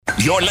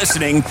You're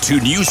listening to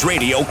News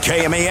Radio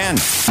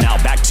KMAN. Now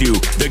back to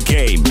The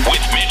Game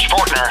with Mitch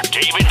Fortner,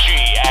 David G.,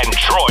 and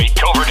Troy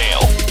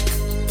Coverdale.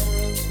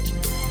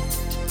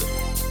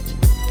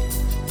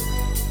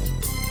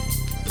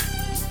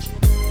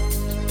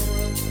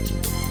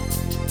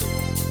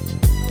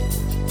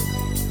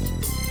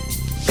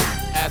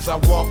 As I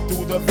walk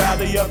through the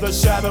valley of the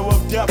shadow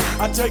of death,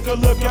 I take a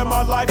look at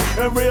my life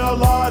and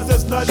realize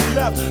there's nothing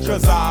left.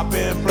 Cause I've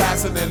been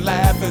blasting and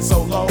laughing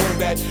so long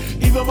that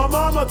even my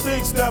mama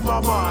thinks that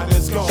my mind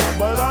is gone.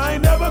 But I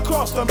ain't never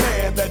crossed a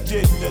man that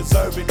didn't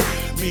deserve it.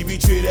 Me be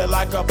treated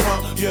like a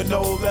punk, you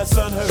know that's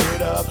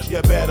unheard of.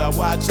 You better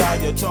watch how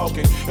you're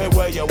talking and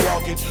where you're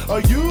walking,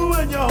 or you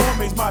and your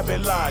homies might be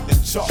lined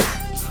in chalk.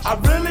 I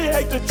really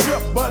hate the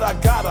trip, but I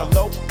gotta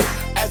low.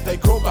 As they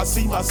croak, I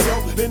see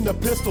myself in the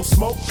pistol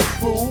smoke.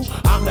 Fool,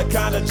 I'm the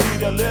kind of G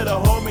the little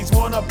homies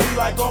wanna be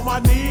like, on my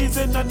knees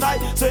in the night,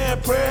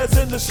 saying prayers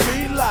in the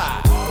street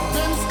light.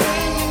 Been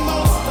spending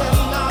most of their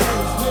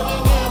lives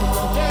living in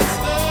a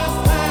gangster's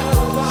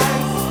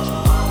paradise.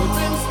 We've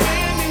been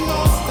spending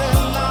most of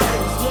their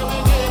lives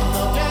living in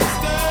a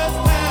gangster's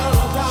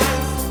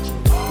paradise.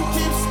 We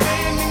keep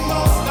spending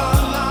most of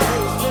our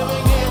lives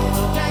living in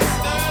a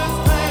gangster's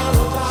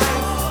paradise.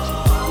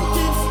 We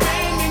keep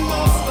spending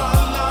most of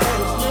our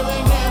lives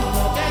living in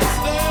a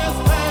gangster's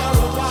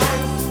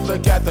paradise.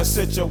 Look at the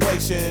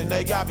situation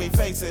they got me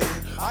facing.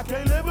 I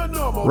can't live a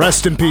normal.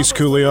 Rest in peace,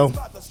 Coolio.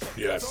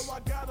 Yes.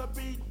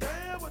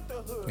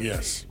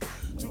 Yes.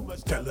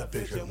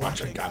 Television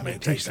watching got me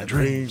chasing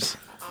dreams.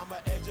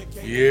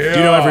 Yeah. Do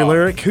you know every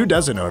lyric? Who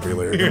doesn't know every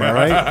lyric? Am I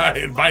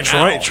right? By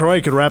now.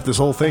 Troy could rap this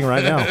whole thing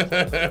right now.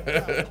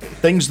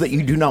 Things that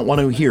you do not want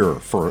to hear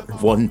for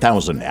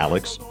 1,000,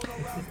 Alex.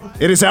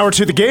 It is hour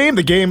two, the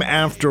game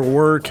after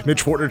work.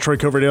 Mitch Fortner, Troy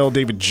Coverdale,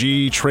 David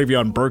G.,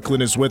 Travion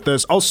Berklin is with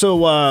us.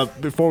 Also,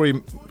 before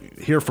we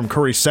hear from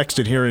Curry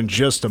Sexton here in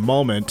just a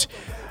moment,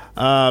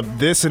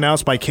 this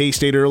announced by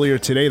K-State earlier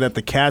today that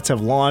the Cats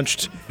have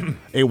launched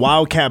a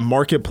Wildcat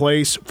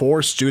marketplace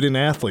for student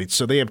athletes.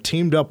 So they have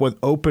teamed up with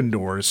Open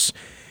Doors,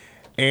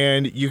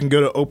 and you can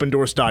go to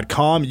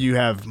opendoors.com. You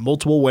have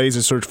multiple ways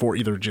to search for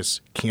either just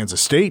Kansas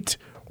State,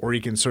 or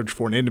you can search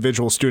for an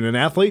individual student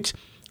athlete,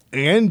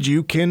 and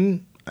you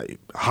can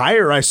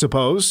hire, I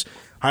suppose,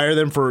 hire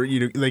them for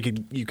you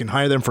can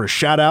hire them for a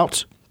shout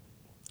out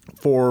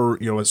for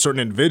a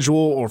certain individual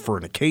or for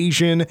an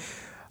occasion,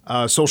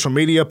 social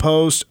media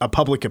post, a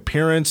public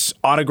appearance,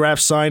 autograph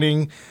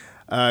signing.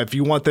 If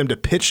you want them to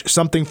pitch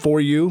something for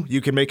you,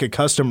 you can make a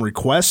custom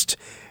request,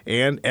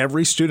 and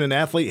every student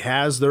athlete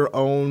has their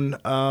own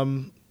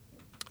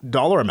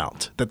dollar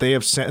amount that they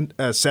have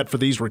set for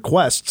these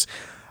requests.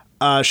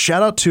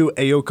 Shout out to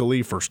Aoka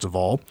Lee, first of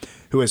all,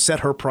 who has set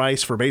her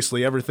price for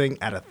basically everything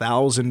at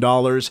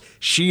 $1,000.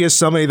 She is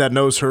somebody that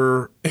knows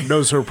her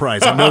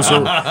price and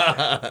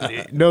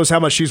knows how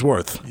much she's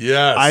worth.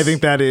 Yes. I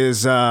think that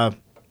is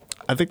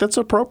I think that's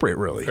appropriate,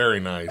 really. Very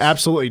nice.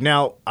 Absolutely.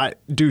 Now,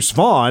 Deuce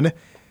Vaughn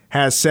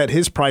has set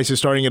his prices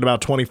starting at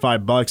about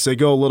 $25. They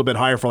go a little bit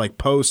higher for like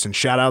posts and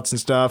shout outs and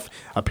stuff.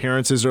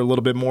 Appearances are a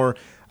little bit more.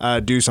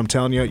 Deuce, I'm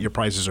telling you, your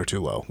prices are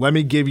too low. Let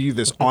me give you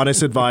this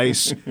honest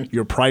advice.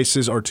 Your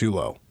prices are too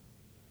low.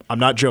 I'm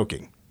not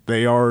joking.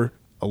 They are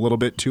a little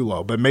bit too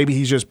low, but maybe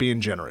he's just being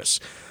generous.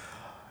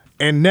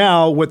 And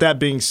now, with that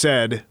being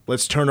said,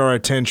 let's turn our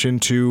attention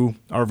to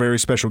our very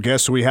special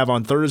guest. So we have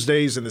on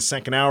Thursdays in the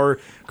second hour,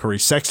 Curry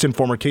Sexton,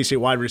 former K-State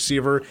wide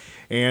receiver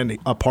and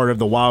a part of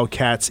the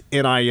Wildcats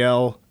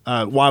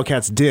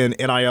Wildcats Den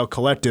NIL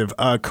collective.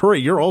 Curry,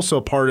 you're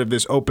also part of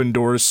this Open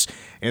Doors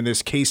and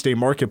this K-State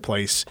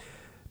marketplace.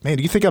 Man,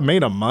 do you think I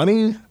made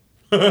money?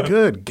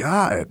 Good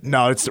God.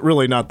 No, it's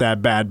really not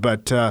that bad.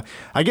 But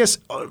I guess,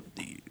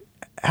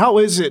 how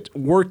is it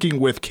working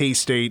with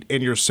K-State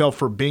and yourself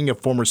for being a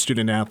former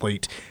student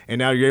athlete, and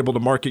now you're able to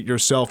market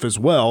yourself as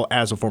well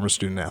as a former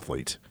student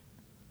athlete?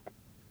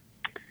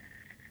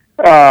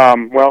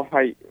 Well,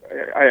 I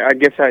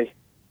guess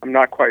I'm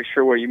not quite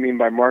sure what you mean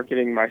by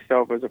marketing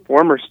myself as a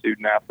former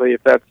student athlete.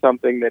 If that's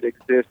something that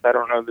exists, I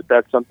don't know that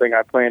that's something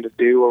I plan to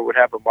do or would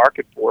have a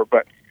market for.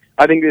 But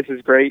I think this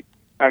is great.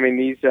 I mean,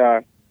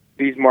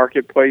 these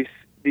marketplaces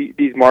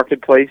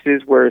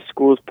where a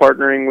school is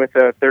partnering with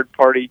a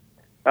third-party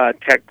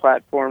tech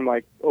platform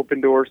like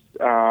Open Doors,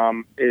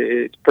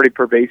 it's pretty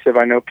pervasive.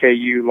 I know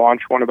KU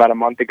launched one about a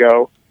month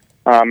ago,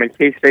 and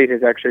K-State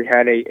has actually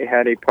had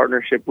a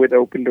partnership with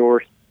Open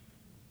Doors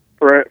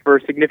for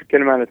a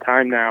significant amount of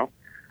time now.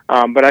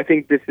 But I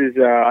think this is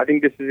a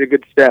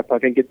good step. I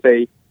think it's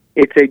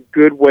a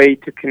good way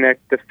to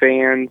connect the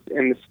fans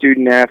and the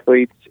student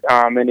athletes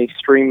in a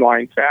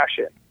streamlined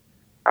fashion.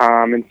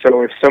 And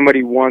so if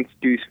somebody wants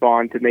Deuce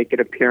Vaughn to make an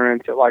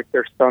appearance at like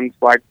their son's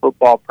flag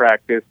football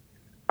practice,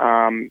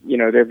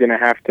 they're going to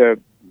have to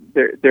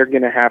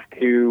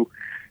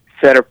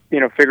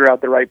figure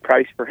out the right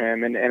price for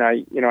him. And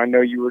I know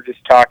you were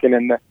just talking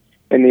in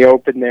the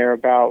open there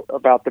about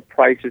the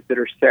prices that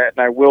are set.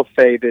 And I will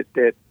say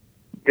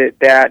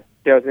that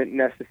doesn't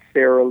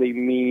necessarily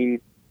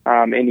mean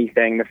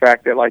anything. The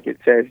fact that, like it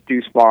says,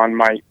 Deuce Vaughn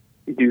might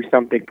do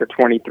something for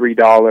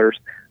 $23.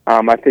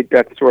 I think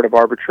that's sort of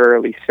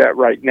arbitrarily set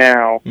right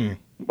now,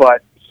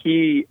 but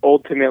he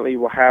ultimately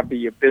will have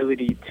the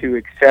ability to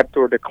accept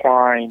or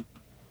decline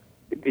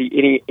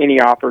any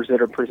offers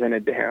that are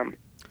presented to him.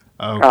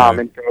 Okay.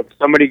 And so if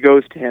somebody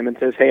goes to him and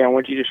says, "Hey, I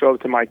want you to show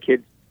up to my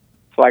kid's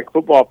flag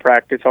football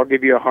practice. I'll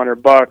give you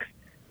 $100."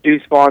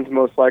 Deuce Vaughn's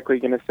most likely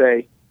going to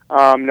say,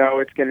 "No,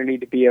 it's going to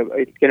need to be a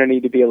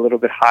little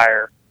bit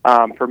higher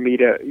for me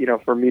to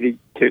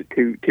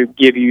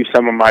give you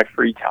some of my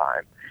free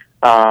time."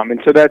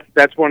 And so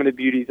that's one of the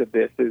beauties of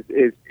this is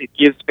it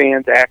gives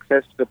fans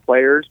access to the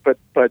players, but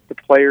the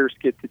players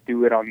get to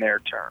do it on their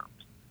terms.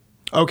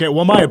 Okay,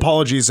 well, my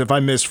apologies if I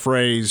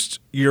misphrased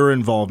your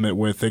involvement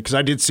with it, because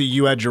I did see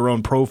you had your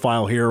own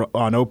profile here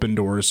on Open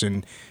Doors,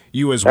 and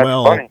you as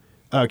That's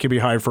can be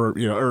hired for,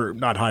 or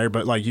not hired,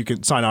 but like you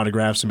can sign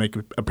autographs and make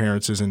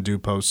appearances and do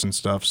posts and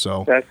stuff.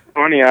 So that's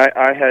funny.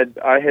 I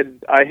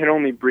had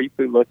only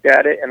briefly looked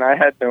at it, and I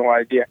had no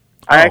idea.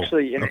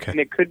 And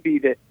it could be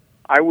that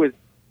I was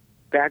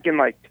back in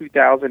like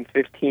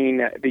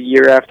 2015, the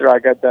year after I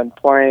got done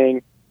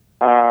playing.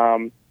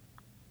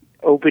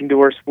 Open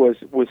Doors was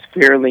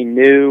fairly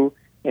new,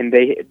 and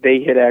I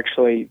had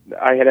actually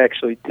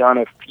done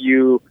a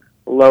few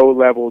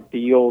low-level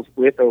deals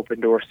with Open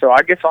Doors. So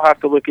I guess I'll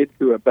have to look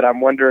into it. But I'm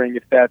wondering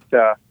if that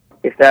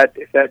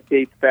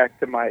dates back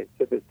to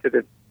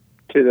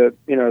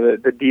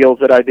the deals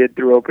that I did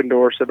through Open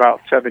Doors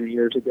about 7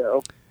 years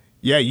ago.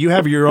 Yeah, you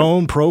have your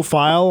own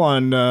profile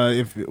on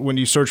when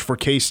you search for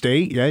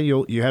K-State. Yeah,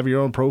 you have your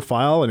own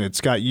profile, and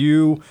it's got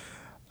you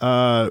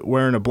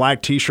wearing a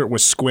black T-shirt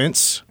with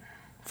squints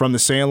from the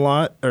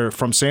Sandlot,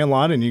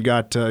 and you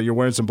got you're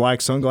wearing some black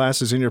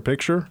sunglasses in your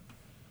picture.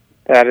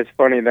 That is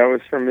funny. That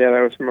was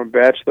from a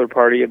bachelor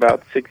party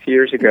about 6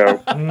 years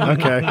ago.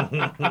 Okay,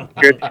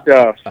 good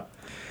stuff.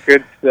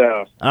 Good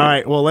stuff. All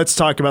right, well, let's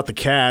talk about the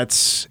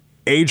Cats.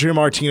 Adrian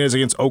Martinez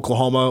against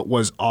Oklahoma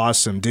was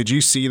awesome. Did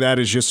you see that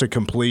as just a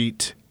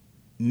complete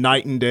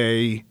night and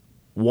day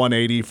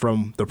 180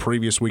 from the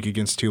previous week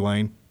against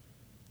Tulane?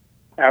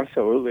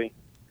 Absolutely.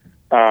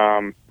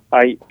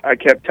 I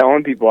kept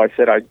telling people, I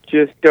said, I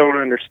just don't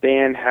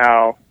understand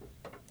how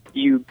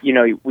you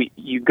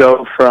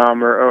go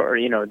from, or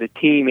the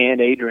team and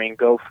Adrian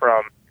go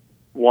from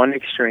one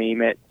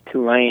extreme at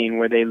Tulane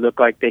where they look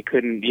like they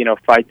couldn't,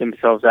 fight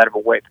themselves out of a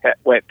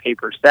wet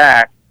paper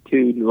sack,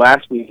 to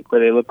last week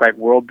where they look like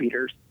world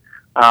beaters.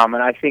 And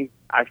I think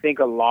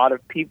a lot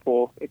of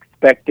people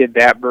expected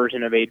that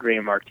version of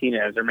Adrian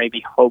Martinez, or maybe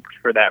hoped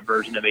for that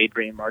version of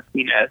Adrian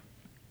Martinez.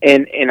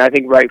 And I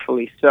think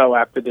rightfully so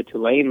after the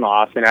Tulane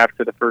loss and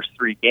after the first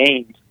 3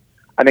 games.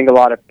 I think a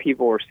lot of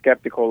people were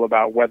skeptical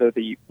about whether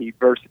the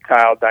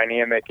versatile,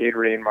 dynamic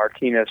Adrian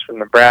Martinez from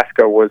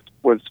Nebraska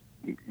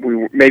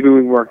maybe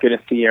we weren't going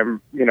to see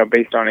him,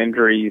 based on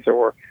injuries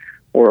or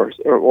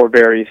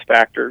various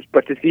factors.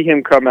 But to see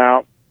him come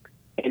out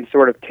and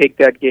sort of take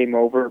that game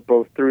over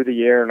both through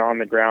the air and on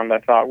the ground, I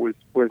thought was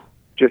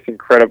just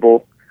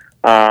incredible.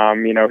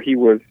 He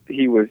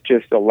was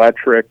just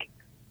electric.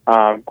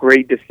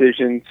 Great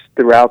decisions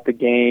throughout the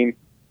game.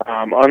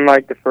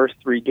 Unlike the first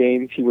 3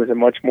 games, he was a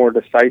much more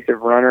decisive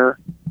runner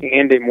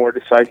and a more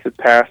decisive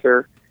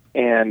passer,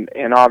 and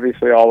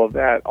obviously all of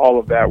that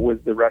was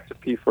the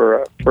recipe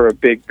for a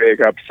big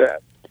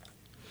upset.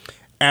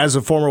 As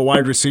a former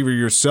wide receiver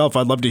yourself,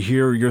 I'd love to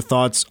hear your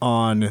thoughts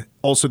on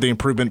also the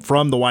improvement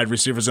from the wide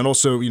receivers, and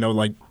also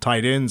like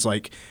tight ends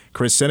like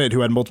Chris Sennett,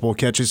 who had multiple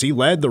catches. He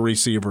led the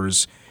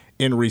receivers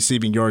in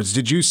receiving yards.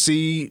 Did you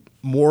see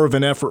more of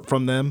an effort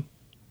from them?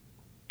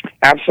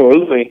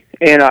 Absolutely,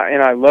 and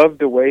I love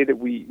the way that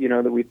we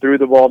threw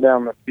the ball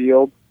down the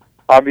field.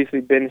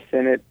 Obviously, Ben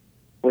Sennett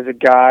was a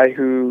guy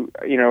who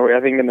I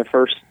think in the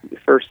first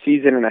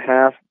season and a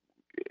half,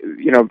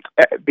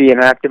 being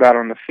active out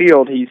on the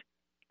field, he's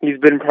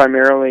been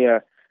primarily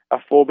a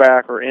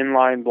fullback or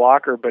inline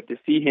blocker, but to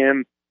see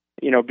him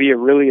be a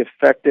really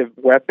effective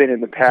weapon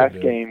in the pass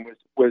game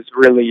was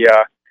really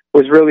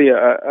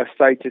a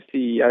sight to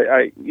see.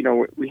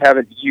 We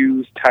haven't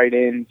used tight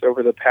ends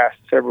over the past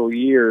several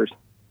years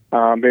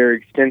very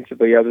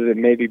extensively, other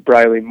than maybe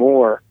Briley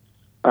Moore.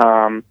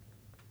 And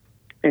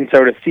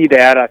so to see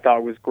that, I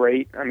thought was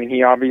great. I mean,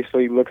 he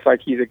obviously looks like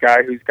he's a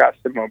guy who's got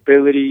some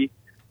mobility,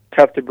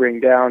 tough to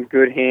bring down,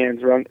 good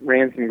hands,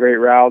 ran some great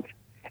routes.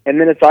 And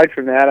then aside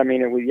from that, I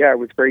mean, it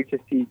was great to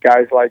see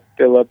guys like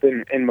Phillip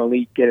and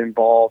Malik get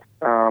involved.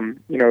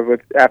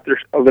 After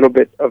a little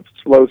bit of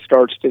slow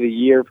starts to the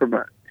year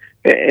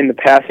in the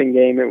passing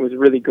game, it was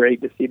really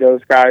great to see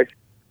those guys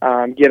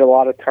get a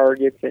lot of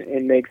targets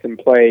and make some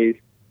plays.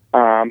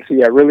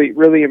 Really,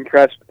 really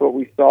impressed with what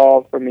we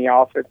saw from the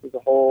offense as a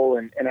whole,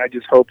 and I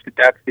just hope that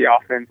that's the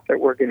offense that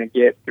we're going to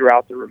get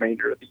throughout the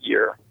remainder of the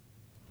year.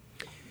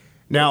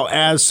 Now,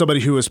 as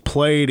somebody who has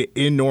played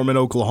in Norman,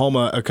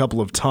 Oklahoma a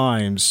couple of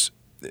times,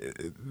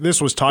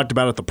 this was talked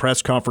about at the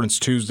press conference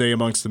Tuesday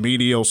amongst the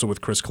media, also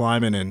with Chris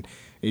Kleiman, and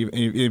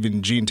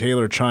even Gene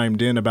Taylor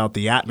chimed in about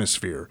the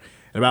atmosphere,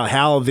 about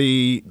how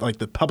the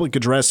public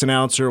address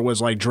announcer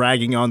was like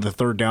dragging on the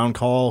third down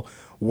call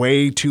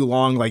way too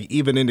long. Like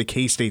even into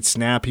K-State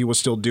snap, he was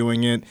still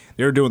doing it.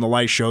 They were doing the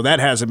light show.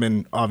 That hasn't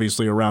been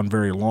obviously around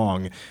very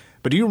long.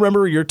 But do you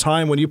remember your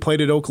time when you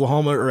played at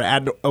Oklahoma or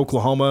at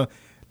Oklahoma,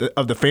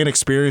 of the fan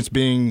experience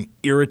being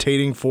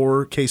irritating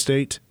for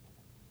K-State?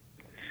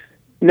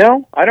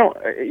 No, I don't.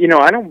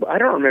 I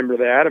don't remember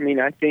that. I mean,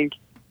 I think,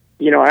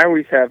 I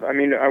always have. I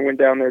mean, I went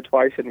down there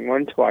twice and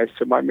won twice,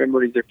 so my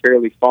memories are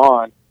fairly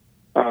fond.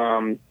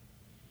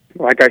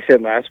 Like I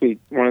said last week,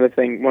 one of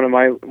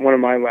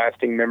my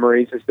lasting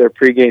memories is their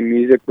pregame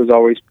music was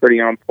always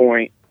pretty on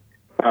point.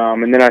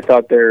 And then I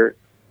thought the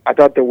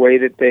way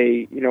that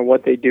they,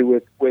 what they do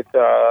with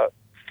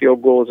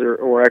field goals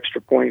or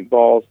extra point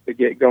balls to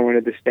get going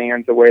to the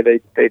stands, the way they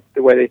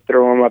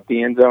throw them up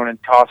the end zone and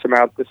toss them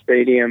out the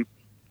stadium,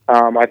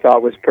 I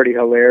thought was pretty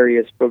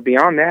hilarious. But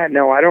beyond that,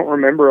 no, I don't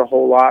remember a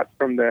whole lot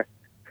from the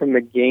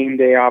game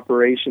day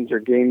operations or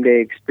game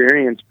day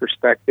experience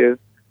perspective.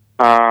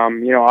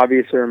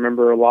 Obviously I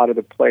remember a lot of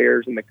the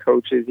players and the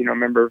coaches, I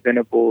remember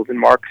Venables and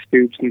Mark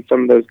Stoops and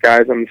some of those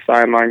guys on the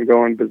sideline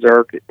going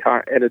berserk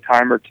at a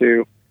time or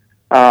two.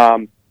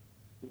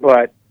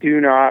 But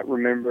do not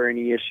remember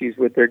any issues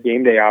with their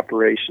game day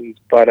operations.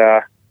 But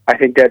I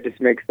think that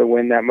just makes the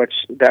win that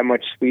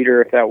much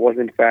sweeter if that was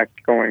in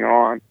fact going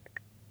on.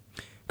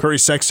 Curry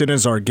Sexton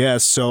is our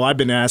guest, so I've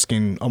been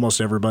asking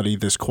almost everybody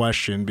this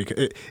question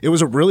because it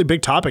was a really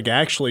big topic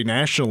actually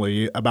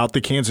nationally about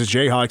the Kansas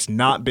Jayhawks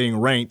not being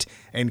ranked,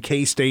 and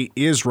K-State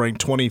is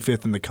ranked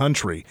 25th in the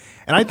country.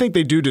 And I think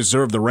they do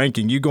deserve the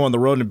ranking. You go on the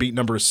road and beat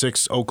number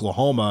 6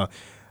 Oklahoma.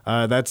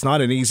 That's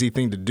not an easy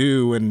thing to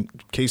do, and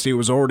K-State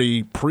was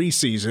already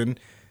preseason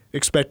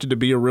expected to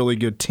be a really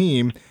good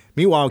team.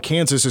 Meanwhile,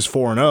 Kansas is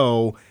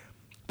 4-0.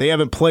 They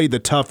haven't played the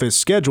toughest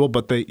schedule,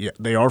 but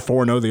they are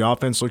 4-0. The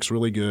offense looks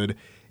really good.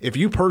 If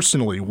you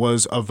personally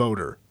was a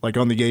voter, like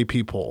on the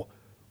AP poll,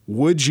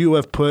 would you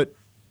have put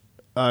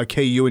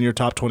KU in your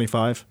top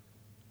 25?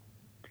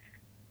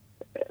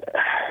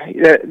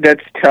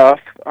 That's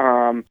tough.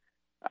 I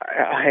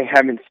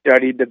haven't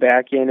studied the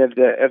back end of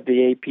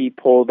the AP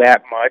poll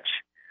that much.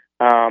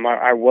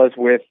 I was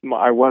with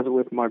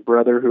my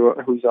brother,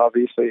 who's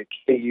obviously at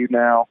KU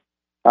now,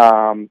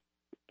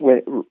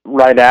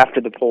 right after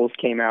the polls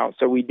came out,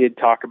 so we did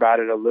talk about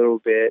it a little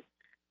bit.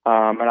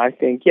 And I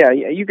think,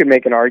 you could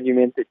make an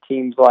argument that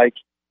teams like,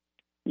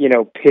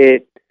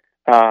 Pitt,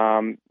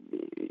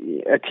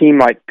 a team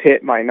like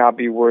Pitt might not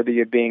be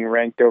worthy of being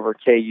ranked over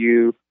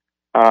KU.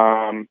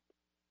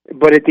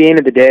 But at the end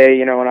of the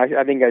day, and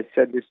I think I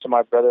said this to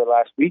my brother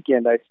last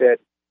weekend, I said,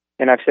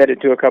 and I've said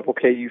it to a couple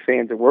KU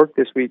fans at work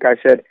this week, I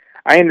said,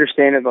 I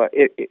understand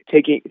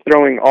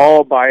throwing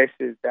all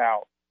biases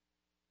out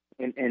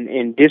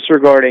and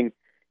disregarding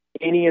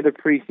any of the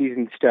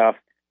preseason stuff,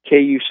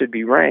 KU should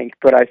be ranked.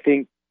 But I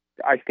think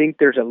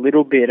there's a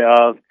little bit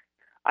of,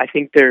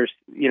 there's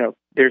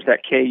that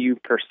KU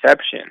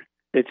perception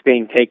that's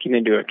being taken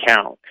into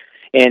account.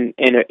 And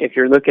if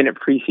you're looking at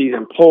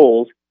preseason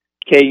polls,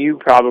 KU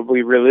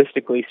probably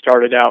realistically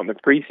started out in the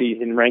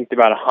preseason ranked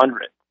about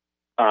 100.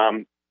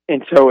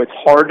 And so it's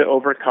hard to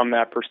overcome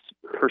that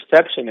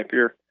perception if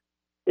you're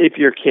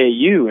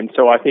KU. And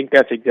so I think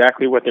that's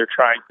exactly what they're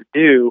trying to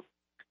do.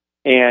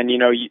 And, you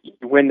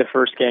win the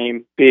first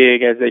game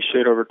big, as they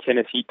should, over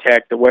Tennessee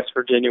Tech. The West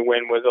Virginia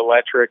win was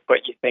electric,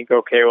 but you think,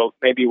 okay, well,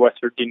 maybe West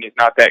Virginia's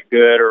not that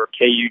good, or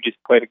KU just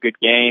played a good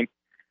game.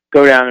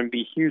 Go down and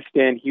beat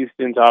Houston.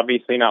 Houston's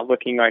obviously not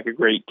looking like a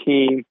great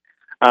team.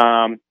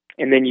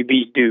 And then you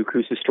beat Duke,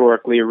 who's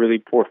historically a really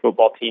poor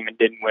football team and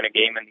didn't win a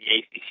game in the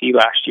ACC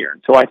last year.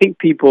 And so I think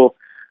people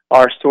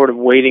are sort of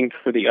waiting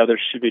for the other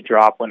shoe to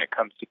drop when it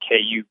comes to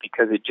KU,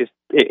 because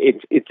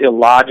it's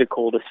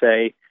illogical to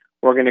say,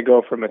 we're going to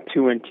go from a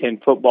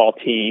 2-10 football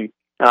team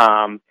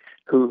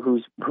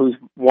who's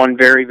won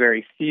very,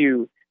 very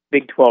few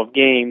Big 12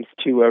 games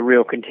to a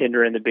real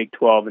contender in the Big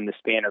 12 in the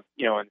span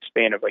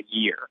of a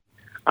year.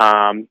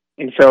 And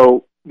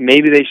so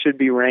maybe they should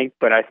be ranked,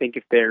 but I think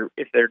if they're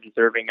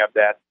deserving of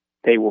that,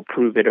 they will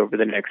prove it over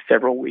the next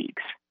several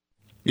weeks.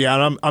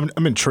 Yeah, and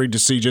I'm intrigued to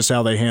see just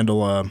how they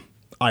handle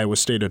Iowa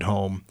State at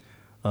home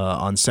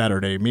on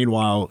Saturday.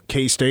 Meanwhile,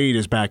 K-State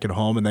is back at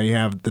home, and they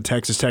have the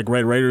Texas Tech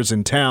Red Raiders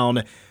in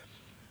town.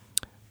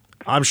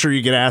 I'm sure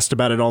you get asked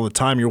about it all the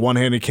time, your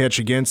one-handed catch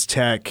against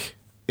Tech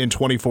in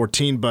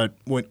 2014, but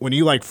when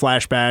you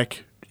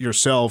flashback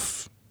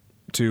yourself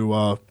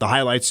to the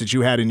highlights that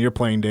you had in your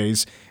playing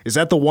days, is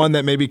that the one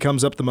that maybe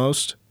comes up the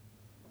most?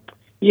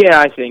 Yeah,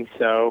 I think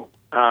so.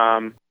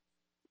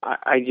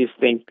 I just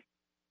think,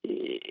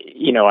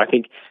 I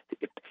think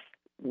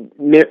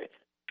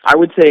I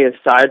would say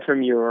aside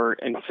from your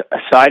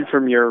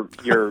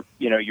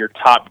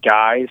top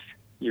guys,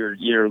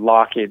 your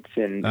Lockett's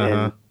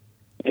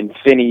and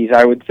Finney's,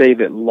 I would say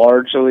that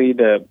largely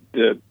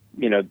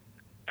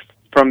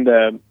from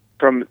the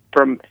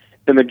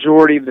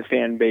majority of the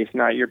fan base,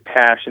 not your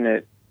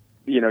passionate,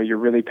 your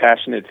really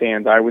passionate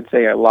fans, I would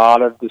say a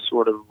lot of the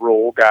sort of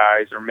role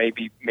guys, or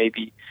maybe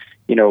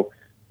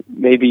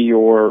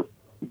your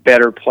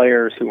better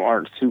players who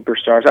aren't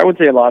superstars. I would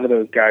say a lot of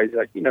those guys,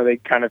 like, they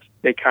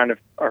kind of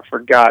are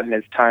forgotten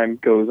as time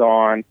goes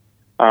on.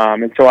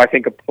 And so I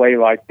think a play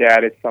like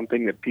that is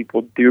something that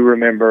people do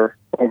remember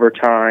over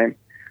time.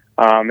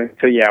 And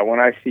so, yeah, when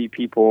I see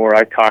people or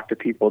I talk to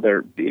people,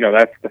 that's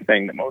the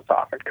thing that most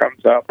often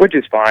comes up, which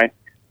is fine.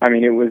 I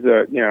mean, it was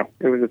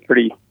a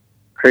pretty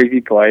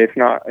crazy play. It's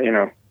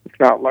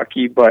not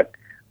lucky, but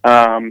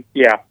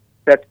yeah,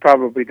 that's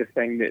probably the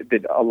thing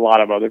that a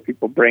lot of other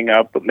people bring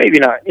up, but maybe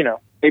not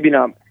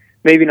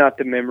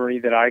the memory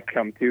that I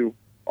come to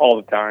all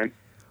the time.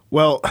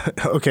 Well,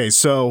 okay,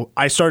 so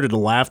I started to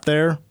laugh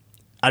there.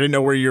 I didn't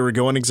know where you were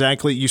going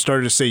exactly. You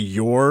started to say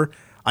your.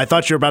 I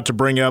thought you were about to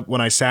bring up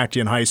when I sacked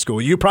you in high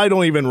school. You probably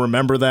don't even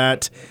remember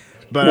that,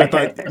 but I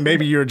thought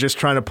maybe you were just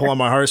trying to pull on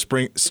my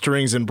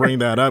heartstrings and bring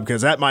that up,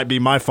 because that might be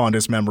my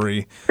fondest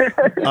memory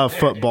of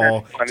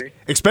football,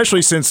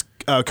 especially since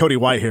Cody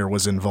Whitehair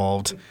was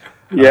involved.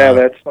 Yeah,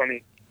 that's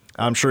funny.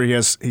 I'm sure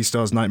he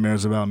still has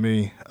nightmares about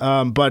me.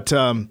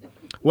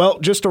 Well,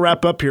 just to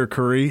wrap up here,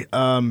 Curry,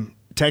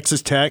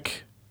 Texas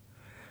Tech,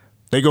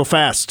 they go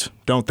fast,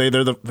 don't they?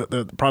 They're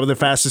probably the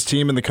fastest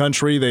team in the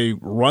country. They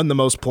run the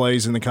most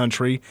plays in the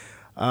country.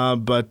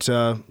 But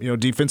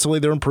defensively,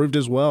 they're improved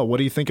as well. What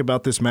do you think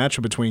about this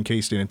matchup between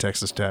K-State and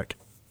Texas Tech?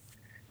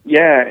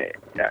 Yeah,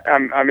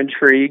 I'm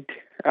intrigued.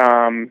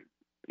 I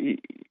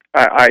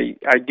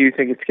do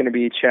think it's going to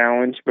be a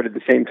challenge, but at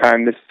the same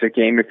time, this is a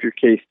game. If you're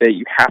K-State,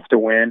 you have to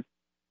win.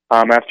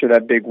 After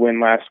that big win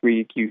last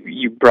week,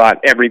 you brought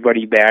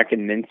everybody back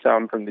and then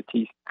some from the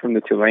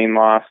Tulane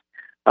loss,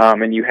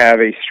 and you have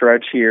a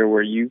stretch here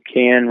where you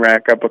can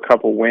rack up a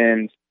couple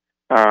wins.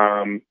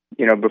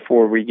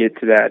 Before we get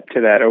to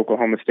that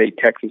Oklahoma State,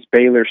 Texas,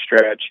 Baylor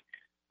stretch.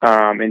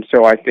 And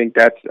so I think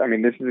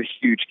this is a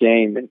huge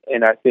game.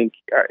 And I think,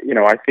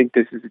 I think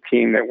this is a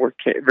team that we're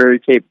very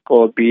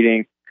capable of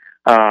beating.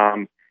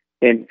 And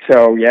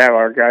so, yeah,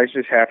 our guys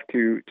just have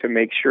to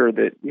make sure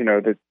that,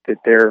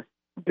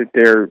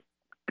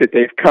 that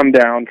they've come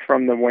down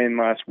from the win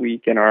last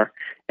week and are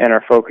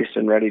focused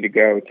and ready to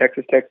go.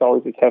 Texas Tech's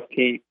always a tough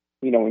team.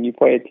 When you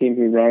play a team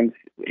who runs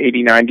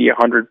 80, 90,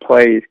 100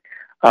 plays,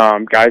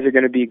 guys are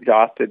going to be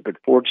exhausted, but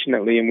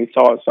fortunately, and we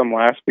saw it some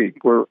last week,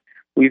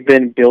 we've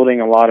been building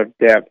a lot of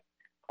depth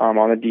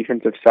on the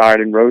defensive side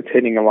and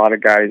rotating a lot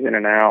of guys in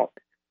and out.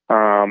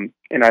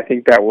 And I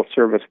think that will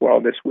serve us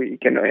well this week.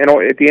 And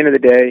at the end of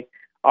the day,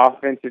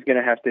 offense is going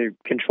to have to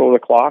control the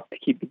clock to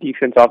keep the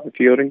defense off the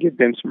field and give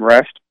them some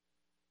rest.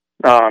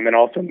 And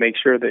also make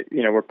sure that,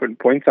 we're putting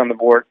points on the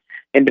board.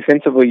 And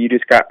defensively, you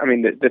just got,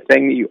 the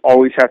thing that you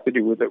always have to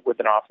do with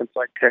an offense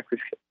like Texas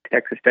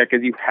Tech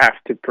is you have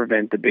to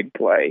prevent the big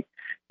play.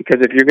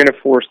 Because if you're going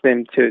to force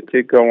them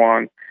to go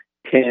on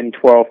 10,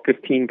 12,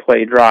 15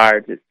 play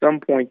drives, at some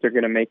point they're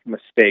going to make a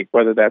mistake,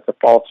 whether that's a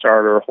false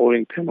start or a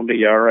holding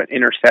penalty or an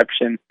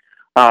interception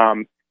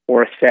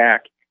or a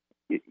sack.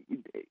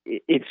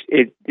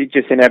 It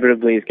just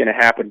inevitably is going to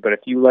happen. But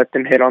if you let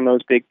them hit on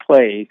those big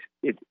plays,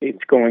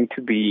 it's going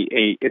to be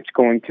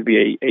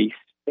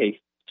a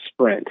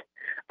sprint.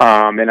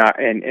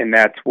 And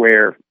that's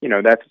where,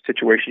 that's a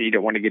situation you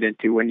don't want to get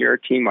into when you're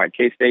a team like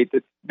K-State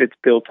that's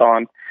built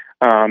on,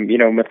 a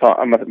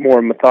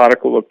more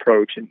methodical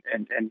approach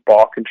and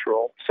ball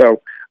control.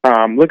 So,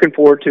 looking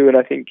forward to it.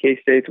 I think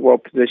K-State's well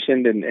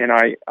positioned, and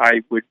I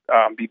would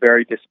be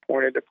very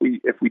disappointed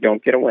if we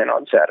don't get a win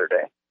on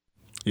Saturday.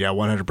 Yeah,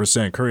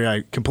 100%. Curry,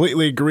 I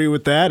completely agree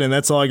with that, and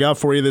that's all I got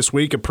for you this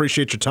week.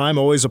 Appreciate your time.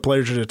 Always a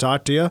pleasure to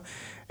talk to you,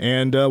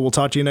 and we'll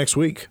talk to you next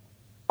week.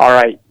 All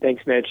right.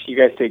 Thanks, Mitch. You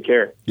guys take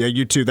care. Yeah,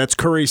 you too. That's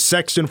Curry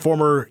Sexton,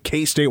 former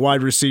K-State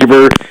wide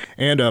receiver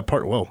and a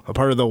part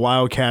of the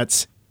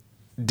Wildcats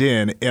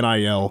Den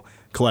NIL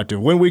collective.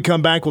 When we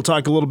come back, we'll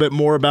talk a little bit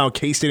more about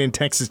K-State and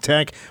Texas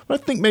Tech,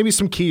 what I think maybe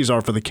some keys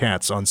are for the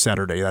Cats on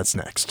Saturday. That's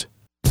next.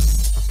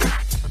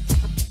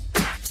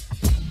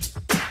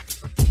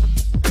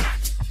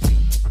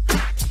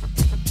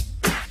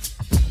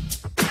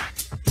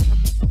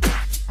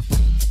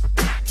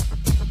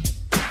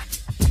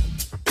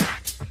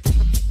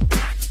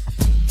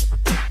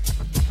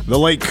 The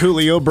late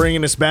Coolio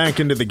bringing us back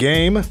into the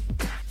game.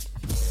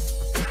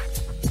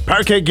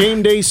 Parquet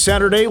Game Day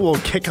Saturday will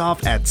kick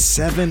off at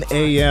 7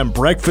 a.m.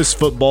 Breakfast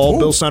football.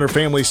 Bill Snyder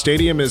Family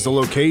Stadium is the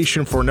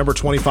location for number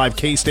 25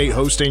 K-State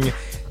hosting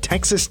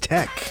Texas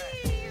Tech.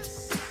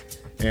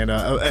 And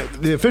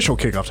the official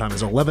kickoff time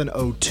is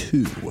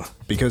 11:02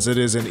 because it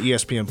is an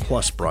ESPN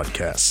Plus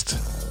broadcast.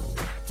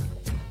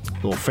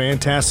 Little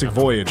Fantastic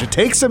Voyage. It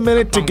takes a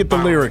minute to get the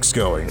lyrics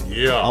going.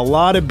 Yeah. A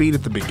lot of beat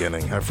at the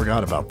beginning. I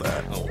forgot about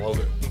that. I love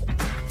it.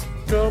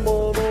 Come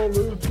on,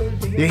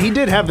 yeah, he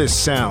did have this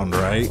sound,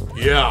 right?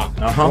 Yeah.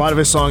 A lot of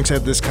his songs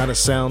had this kind of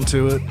sound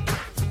to it.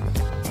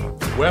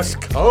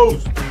 West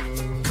Coast.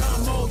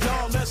 Come on,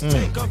 y'all, let's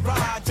take a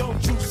ride.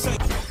 Don't you say,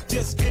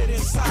 just get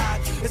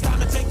inside. It's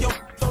time to take your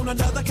on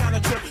another kind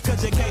of trip,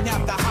 cause you can't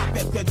have to hop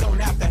if you don't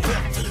have to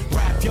hip.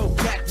 Rap off your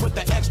back with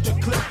the extra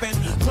clip and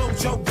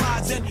close your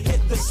eyes and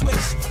hit the switch.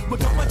 We're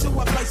going to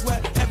a place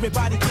where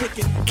everybody kick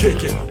it.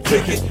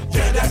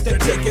 Yeah, that's the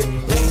ticket.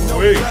 Ain't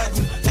no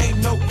button, ain't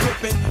no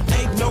gripping,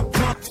 ain't no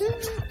pump.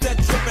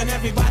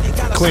 Everybody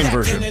got a Clean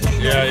version.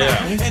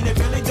 Yeah. And it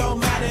really don't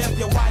matter if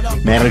you're white or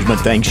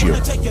Management thanks you.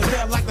 take you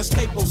there like the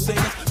Staples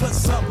singers. Put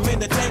something in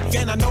the tank,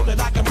 and I know that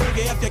I can bring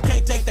it. If you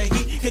can't take the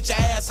heat, get your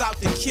ass out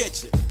the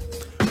kitchen.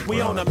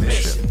 We on a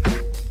mission.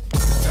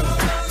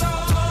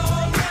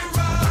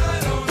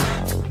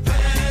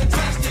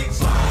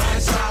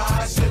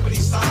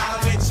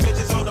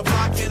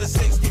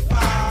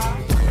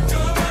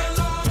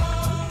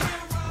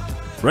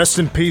 Rest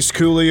in peace,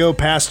 Coolio.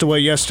 Passed away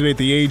yesterday at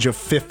the age of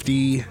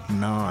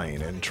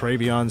 59, and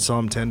Travion saw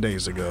him 10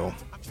 days ago.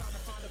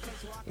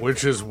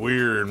 Which is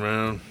weird,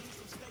 man.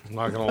 I'm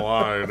not gonna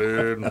lie,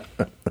 dude.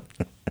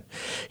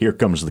 Here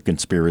comes the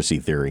conspiracy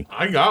theory.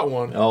 I got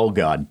one. Oh,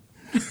 God.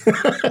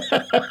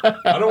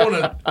 I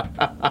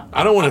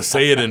don't want to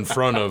say it in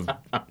front of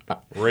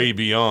Ray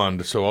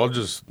Beyond, so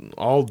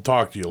I'll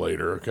talk to you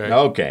later, okay?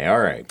 Okay, all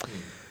right.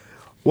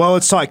 Well,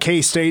 let's talk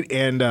K-State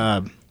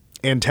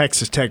and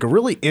Texas Tech. A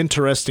really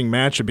interesting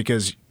matchup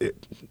because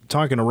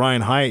talking to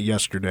Ryan Hyatt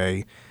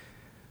yesterday, I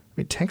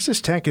mean, Texas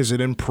Tech is an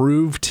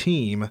improved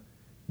team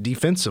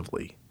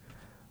defensively,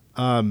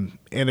 and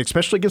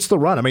especially against the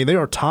run. I mean, they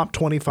are a top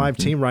 25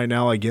 team right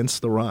now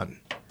against the run.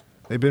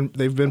 They've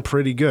been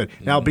pretty good.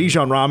 Now,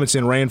 Bijan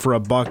Robinson ran for a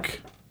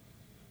buck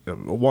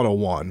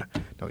 101.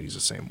 Don't use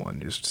the same one.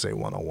 Just say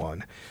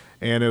 101.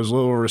 And it was a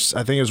little over,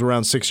 I think it was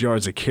around 6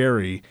 yards a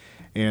carry.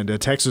 And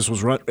Texas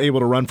was able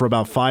to run for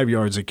about 5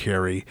 yards a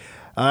carry.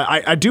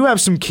 I do have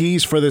some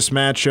keys for this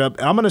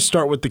matchup. I'm going to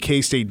start with the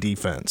K-State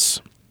defense.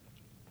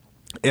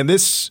 And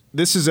this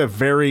is a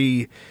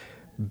very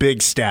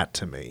big stat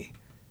to me.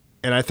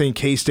 And I think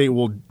K-State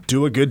will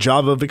do a good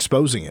job of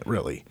exposing it,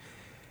 really.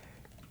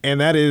 And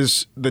that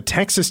is the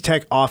Texas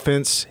Tech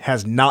offense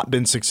has not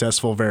been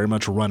successful very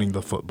much running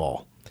the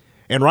football.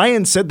 And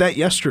Ryan said that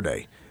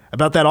yesterday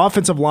about that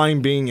offensive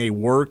line being a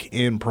work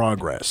in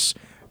progress.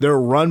 Their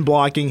run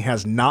blocking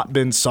has not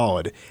been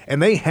solid.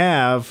 And they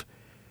have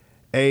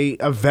a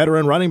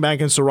veteran running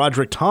back in Sir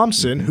Roderick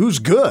Thompson who's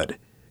good.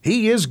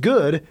 He is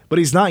good, but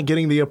he's not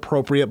getting the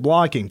appropriate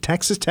blocking.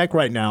 Texas Tech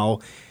right now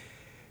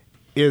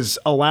is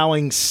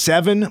allowing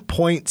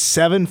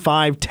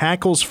 7.75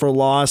 tackles for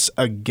loss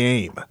a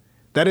game.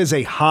 That is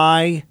a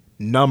high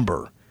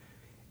number.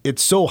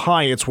 It's so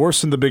high, it's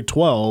worse than the Big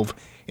 12,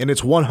 and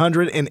it's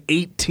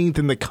 118th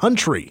in the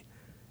country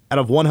out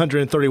of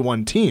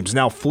 131 teams.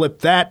 Now flip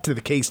that to the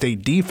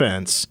K-State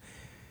defense,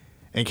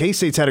 and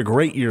K-State's had a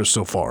great year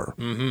so far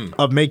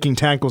of making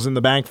tackles in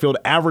the backfield,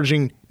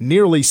 averaging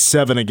nearly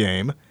 7 a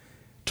game,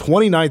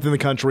 29th in the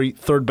country,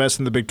 third best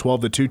in the Big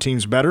 12. The two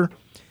teams better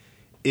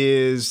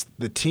is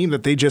the team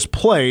that they just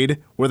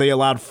played where they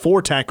allowed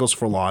 4 tackles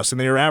for loss,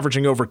 and they are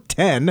averaging over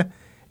 10,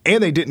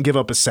 and they didn't give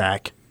up a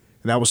sack,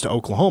 and that was to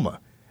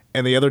Oklahoma.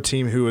 And the other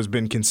team who has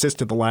been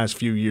consistent the last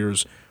few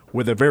years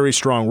with a very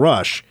strong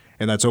rush,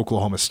 and that's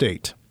Oklahoma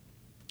State.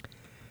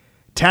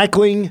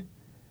 Tackling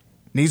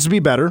needs to be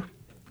better,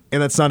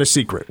 and that's not a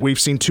secret. We've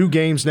seen 2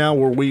 games now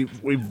where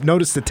we've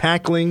noticed the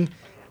tackling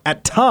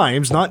at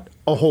times, not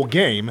a whole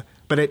game,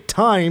 but at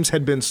times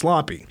had been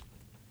sloppy.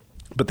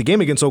 But the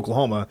game against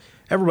Oklahoma,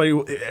 everybody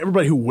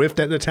who whiffed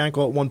at the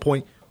tackle at one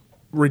point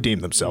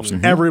redeemed themselves.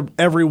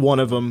 Every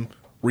one of them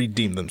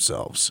redeemed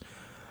themselves.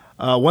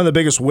 One of the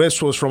biggest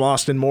whiffs was from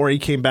Austin Moore. He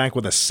came back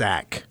with a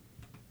sack.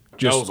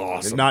 That was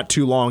awesome. Not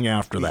too long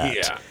after that.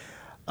 Yeah.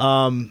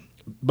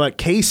 But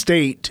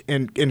K-State,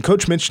 and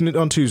Coach mentioned it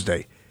on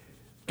Tuesday,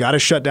 got to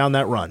shut down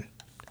that run.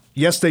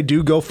 Yes, they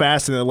do go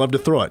fast and they love to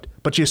throw it,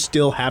 but you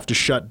still have to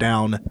shut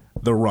down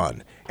the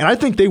run. And I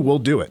think they will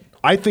do it.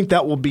 I think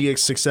that will be a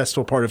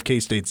successful part of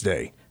K-State's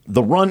day.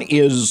 The run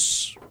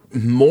is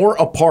more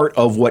a part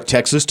of what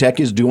Texas Tech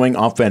is doing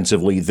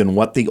offensively than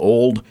what the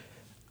old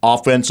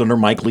offense under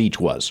Mike Leach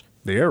was.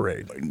 The air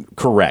raid.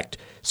 Correct.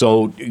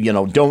 So,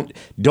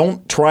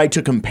 don't try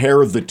to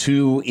compare the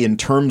two in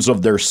terms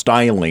of their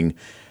styling,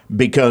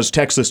 because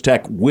Texas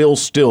Tech will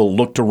still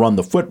look to run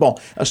the football,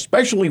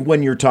 especially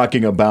when you're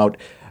talking about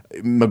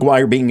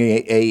McGuire being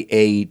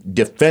a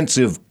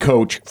defensive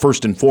coach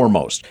first and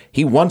foremost.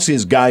 He wants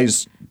his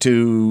guys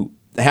to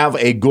have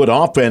a good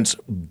offense,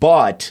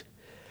 but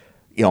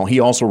he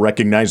also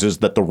recognizes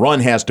that the run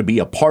has to be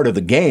a part of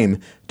the game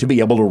to be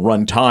able to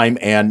run time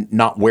and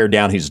not wear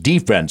down his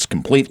defense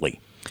completely.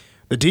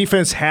 The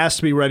defense has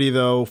to be ready,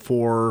 though,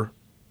 for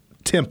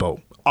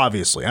tempo,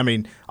 obviously. I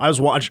mean, I was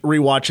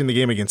rewatching the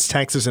game against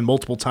Texas, and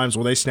multiple times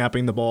were they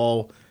snapping the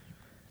ball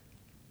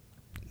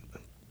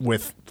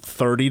with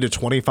 30 to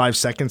 25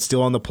 seconds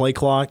still on the play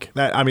clock.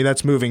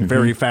 That's moving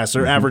very fast.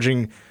 They're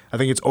averaging, I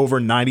think it's over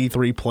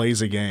 93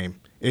 plays a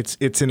game.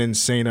 It's an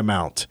insane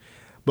amount.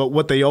 But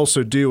what they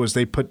also do is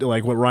they put,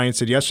 like what Ryan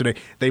said yesterday,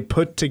 they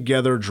put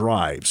together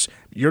drives.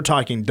 You're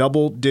talking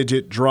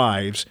double-digit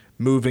drives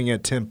moving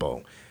at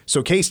tempo.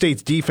 So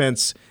K-State's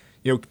defense,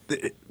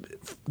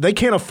 they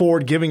can't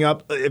afford giving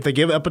up. If they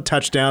give up a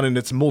touchdown and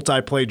it's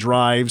multi-play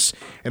drives,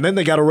 and then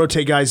they got to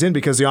rotate guys in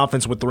because the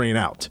offense went 3 and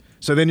out.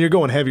 So then you're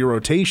going heavy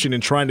rotation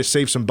and trying to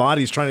save some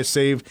bodies, trying to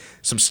save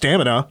some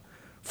stamina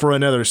for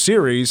another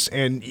series,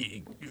 and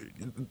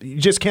you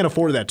just can't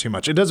afford that too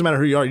much. It doesn't matter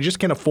who you are; you just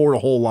can't afford a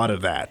whole lot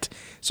of that.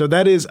 So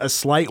that is a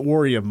slight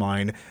worry of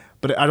mine,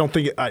 but I don't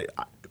think I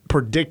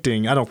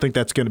don't think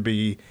that's going to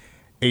be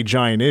a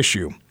giant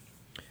issue.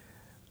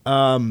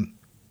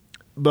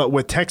 But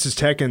with Texas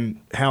Tech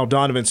and how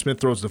Donovan Smith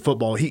throws the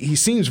football, he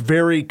seems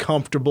very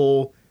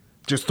comfortable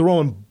just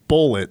throwing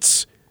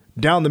bullets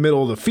down the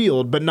middle of the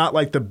field, but not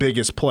like the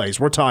biggest plays.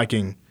 We're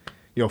talking,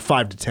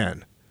 5 to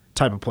 10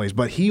 type of plays.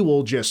 But he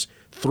will just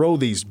throw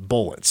these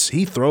bullets.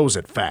 He throws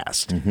it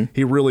fast. Mm-hmm.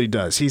 He really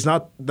does. He's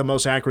not the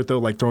most accurate, though,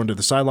 like throwing to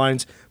the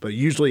sidelines, but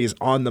usually is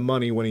on the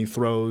money when he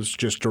throws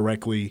just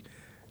directly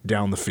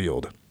down the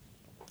field.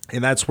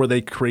 And that's where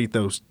they create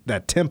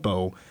that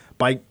tempo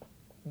by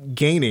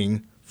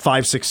gaining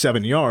 5, 6,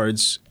 7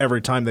 yards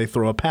every time they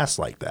throw a pass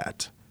like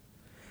that.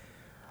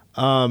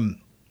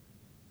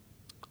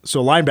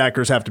 So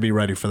linebackers have to be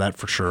ready for that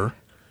for sure.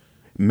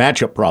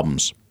 Matchup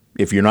problems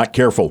if you're not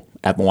careful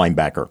at the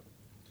linebacker.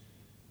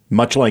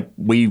 Much like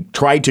we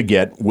tried to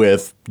get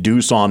with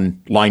Deuce on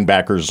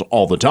linebackers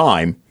all the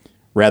time,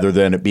 rather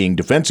than it being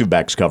defensive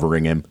backs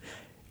covering him,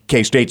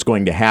 K-State's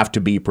going to have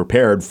to be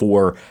prepared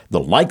for the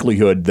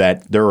likelihood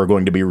that there are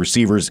going to be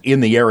receivers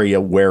in the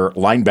area where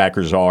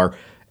linebackers are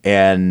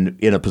and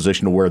in a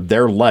position where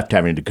they're left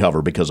having to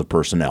cover because of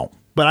personnel.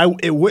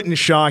 But it wouldn't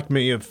shock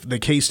me if the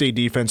K-State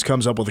defense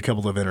comes up with a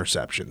couple of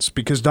interceptions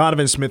because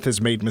Donovan Smith has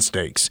made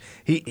mistakes.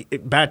 He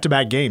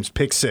back-to-back games,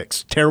 pick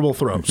 6, terrible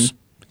throws. Mm-hmm.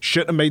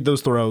 Shouldn't have made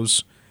those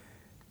throws.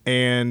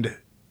 And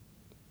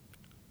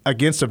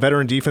against a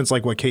veteran defense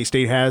like what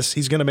K-State has,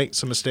 he's going to make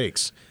some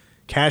mistakes.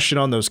 Cash in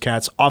on those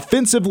cats.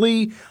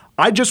 Offensively,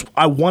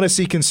 I want to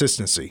see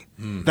consistency.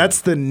 Mm-hmm.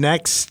 That's the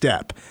next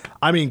step.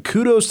 I mean,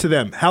 kudos to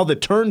them. How the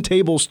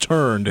turntables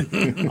turned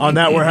on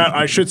that. Where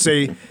I should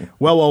say,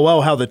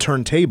 well, how the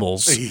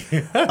turntables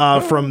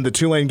from the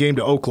Tulane game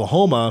to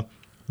Oklahoma.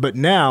 But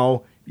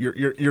now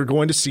you're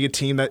going to see a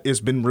team that has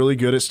been really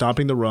good at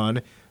stopping the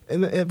run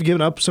and have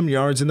given up some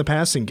yards in the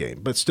passing game,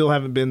 but still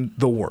haven't been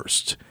the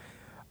worst.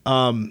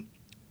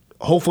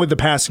 Hopefully the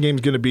passing game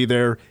is going to be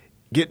there.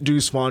 Get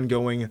Deuce Vaughn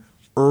going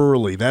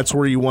early. That's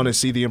where you want to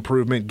see the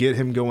improvement. Get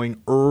him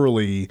going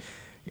early,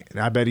 and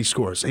I bet he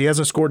scores. He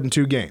hasn't scored in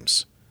 2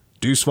 games.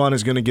 Deuce Vaughn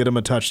is going to get him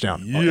a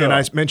touchdown. Yeah. And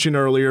I mentioned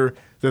earlier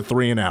the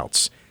 3 and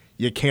outs.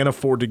 You can't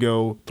afford to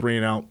go 3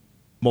 and out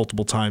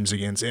multiple times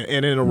against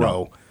and in a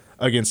row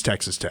against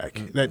Texas Tech.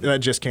 That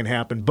just can't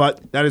happen.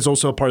 But that is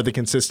also a part of the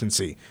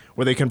consistency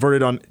where they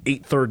converted on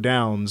 8 third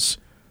downs.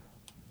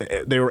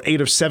 They were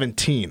 8 of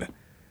 17.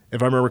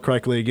 If I remember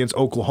correctly, against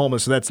Oklahoma.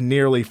 So that's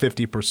nearly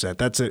 50%.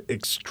 That's an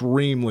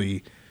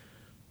extremely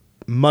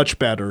much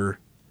better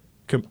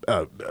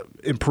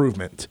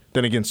improvement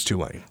than against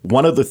Tulane.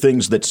 One of the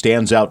things that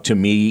stands out to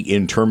me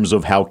in terms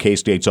of how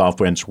K-State's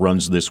offense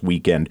runs this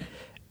weekend,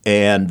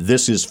 and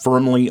this is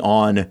firmly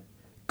on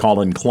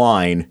Colin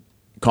Klein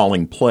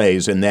calling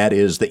plays, and that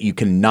is that you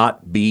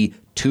cannot be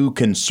too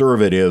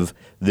conservative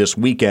this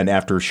weekend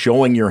after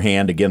showing your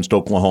hand against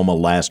Oklahoma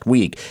last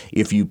week.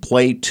 If you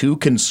play too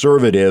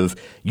conservative,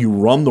 you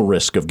run the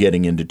risk of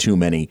getting into too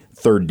many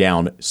third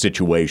down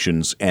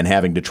situations and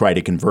having to try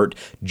to convert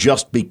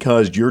just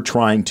because you're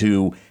trying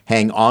to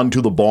hang on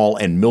to the ball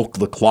and milk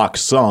the clock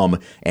some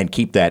and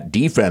keep that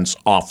defense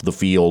off the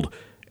field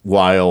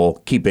while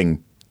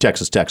keeping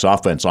Texas Tech's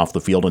offense off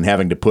the field and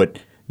having to put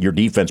your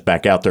defense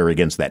back out there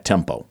against that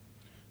tempo.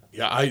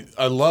 Yeah,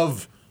 I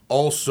love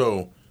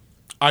also,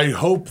 I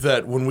hope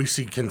that when we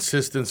see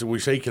consistency,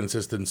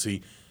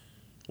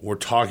 we're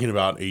talking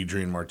about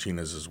Adrian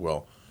Martinez as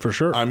well. For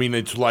sure. I mean,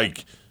 it's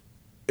like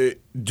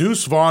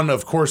Deuce Vaughn,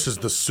 of course, is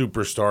the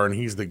superstar and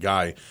he's the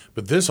guy,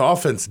 but this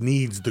offense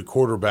needs the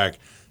quarterback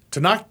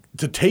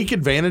to take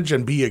advantage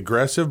and be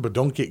aggressive, but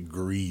don't get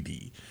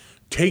greedy.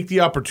 Take the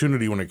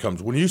opportunity when it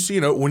comes. When you see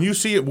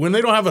it, when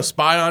they don't have a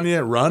spy on you,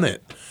 run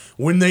it.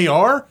 When they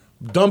are,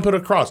 dump it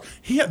across.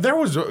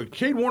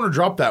 Cade Warner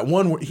dropped that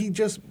one where he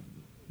just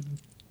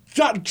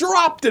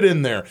dropped it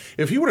in there.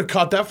 If he would have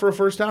caught that for a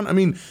first down, I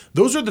mean,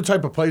 those are the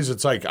type of plays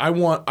it's like,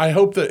 I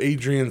hope that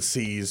Adrian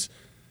sees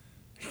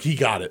he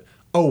got it.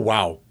 Oh,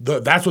 wow.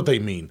 That's what they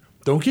mean.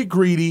 Don't get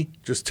greedy.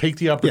 Just take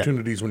the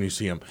opportunities when you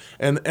see them.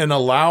 And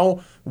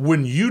allow,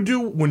 when you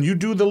do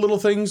the little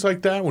things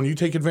like that, when you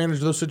take advantage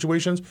of those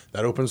situations,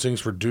 that opens things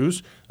for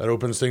Deuce, that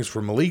opens things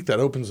for Malik, that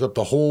opens up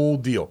the whole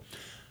deal.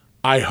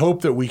 I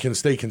hope that we can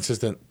stay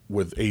consistent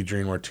with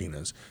Adrian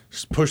Martinez.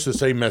 Just push the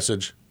same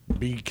message.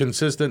 Be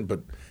consistent,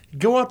 but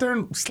go out there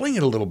and sling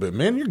it a little bit,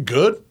 man. You're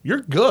good.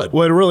 You're good.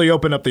 Well, it really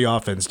opened up the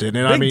offense,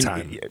 didn't it? Big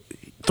time.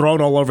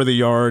 thrown all over the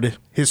yard.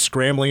 His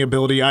scrambling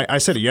ability, I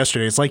said it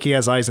yesterday, it's like he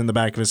has eyes in the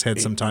back of his head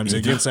sometimes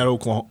against that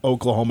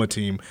Oklahoma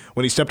team.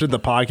 When he stepped in the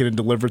pocket and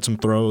delivered some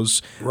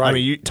throws. Right. I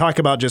mean, you talk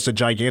about just a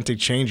gigantic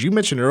change. You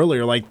mentioned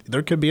earlier, like,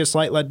 there could be a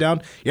slight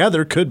letdown. Yeah,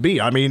 there could be.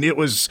 I mean, it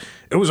was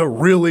a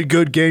really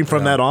good game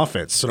from that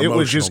offense. It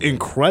was just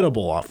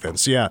incredible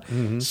offense, yeah.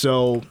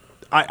 So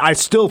I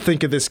still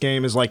think of this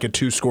game as like a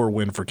 2-score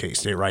win for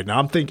K-State right now.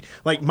 I'm thinking,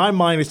 like, my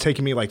mind is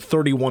taking me like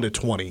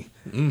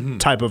 31-20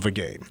 type of a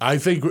game. I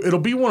think it'll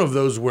be one of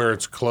those where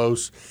it's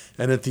close,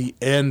 and at the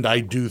end, I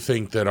do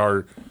think that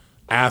our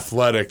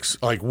athletics,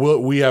 like,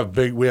 we have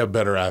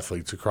better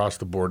athletes across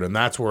the board, and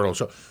that's where it'll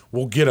show.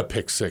 We'll get a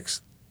pick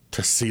six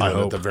to see that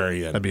at the very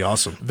end. That'd be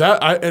awesome.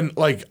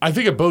 I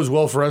think it bodes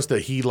well for us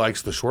that he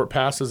likes the short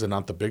passes and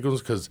not the big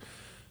ones, because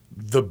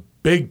the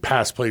big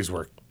pass plays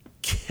were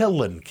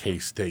killing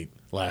K-State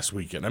last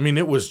weekend. I mean,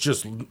 it was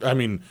just. I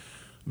mean,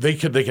 they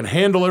can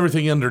handle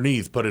everything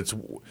underneath, but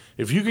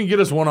if you can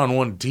get us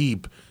one-on-one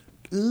deep,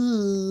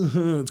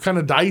 it's kind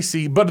of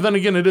dicey. But then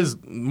again, it is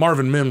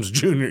Marvin Mims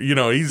Jr. You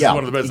know, he's one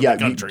of the best in the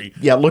country.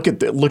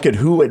 Look at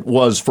who it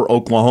was for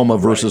Oklahoma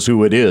versus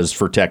who it is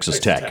for Texas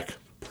Tech.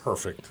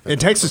 Perfect. And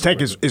Texas Tech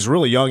is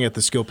really young at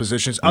the skill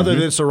positions. Other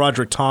than Sir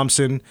Roderick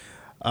Thompson,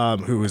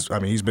 who is, I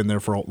mean, he's been there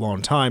for a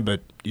long time,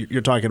 but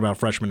you're talking about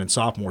freshmen and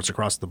sophomores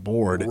across the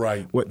board,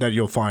 right? That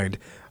you'll find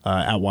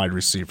at wide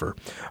receiver.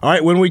 All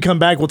right, when we come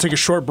back, we'll take a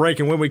short break,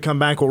 and when we come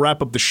back, we'll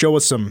wrap up the show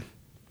with some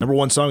number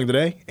one song of the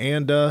day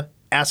and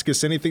Ask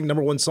Us Anything.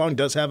 Number one song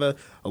does have a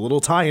little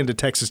tie into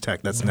Texas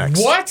Tech. That's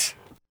next. What?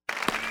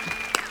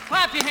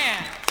 Clap your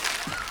hands.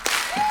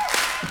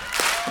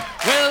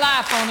 Well,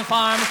 life on the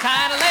farm is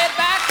kind of laid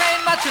back.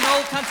 Ain't much an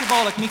old country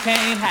boy like me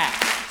can't hack.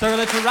 It's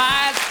early to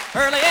rise,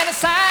 early in the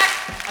sack.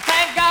 I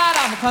thank God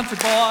I'm a country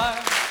boy.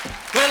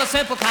 Well, a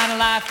simple kind of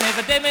life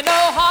never did me no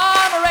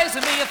harm. Raising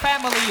me a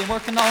family and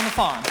working on the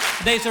farm.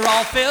 The days are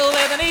all filled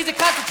with an easy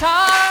country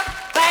charm.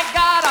 Thank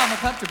God I'm a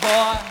country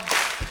boy.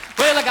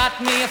 Well, I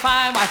got me a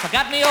fine wife, I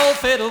got me old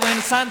fiddle. When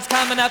the sun's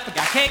coming up, I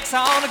got cakes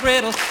on the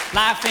griddle.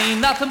 Life ain't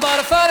nothing but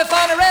a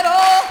funny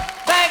riddle.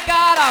 Thank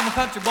God I'm a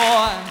country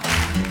boy.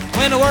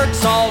 When the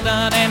work's all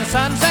done and the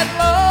sunset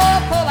low,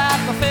 pull out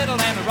my fiddle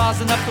and I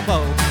rosin up the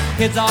bow.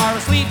 Kids are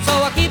asleep, so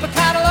I keep it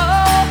kind of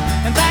low.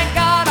 And thank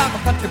God I'm a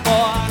country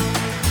boy.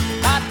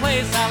 I'd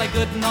play Sally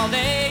Gooden all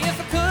day if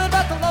I could,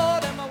 but the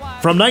Lord and my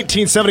wife. From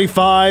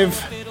 1975,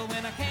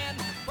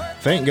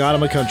 Thank God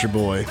I'm a Country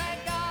Boy.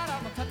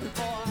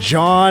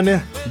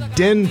 John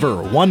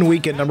Denver, 1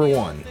 week at number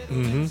one.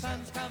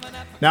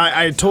 Now,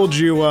 I told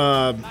you,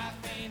 I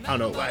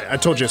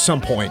told you at some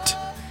point,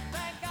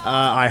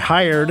 I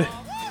hired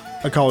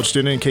a college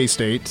student in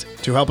K-State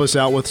to help us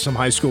out with some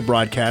high school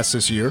broadcasts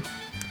this year.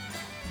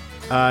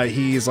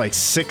 He's like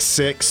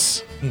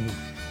 6'6".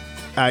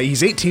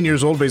 He's 18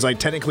 years old, but he's like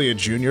technically a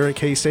junior at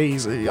K-State.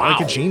 He's like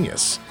a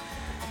genius.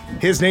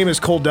 His name is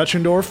Cole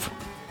Dutchendorf.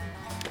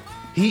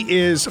 He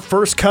is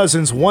first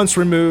cousins once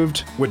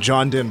removed with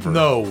John Denver.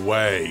 No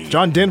way.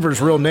 John Denver's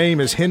real name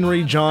is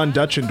Henry John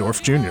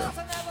Dutchendorf Jr.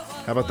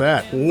 How about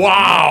that?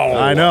 Wow.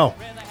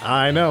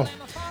 I know.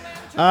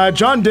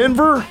 John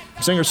Denver,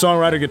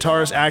 singer-songwriter,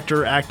 guitarist,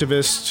 actor,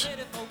 activist,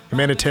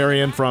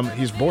 humanitarian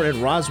he's born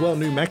in Roswell,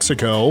 New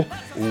Mexico.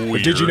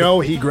 But did you know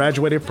he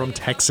graduated from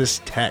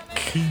Texas Tech?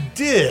 He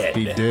did.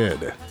 He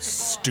did.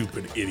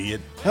 Stupid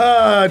idiot.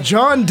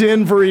 John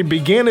Denver, he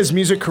began his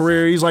music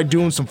career, he's like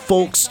doing some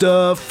folk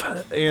stuff,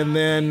 and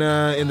then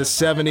in the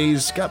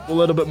 70s, got a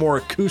little bit more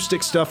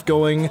acoustic stuff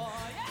going,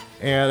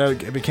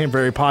 and it became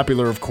very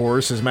popular, of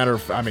course. As a matter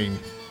of, one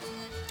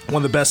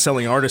of the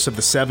best-selling artists of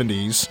the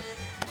 70s.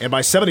 And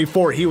by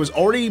 74, he was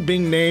already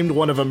being named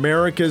one of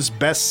America's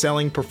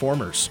best-selling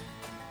performers.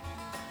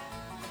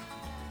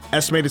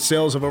 Estimated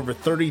sales of over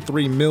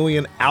 33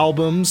 million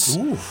albums.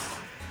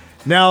 Oof.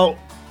 Now,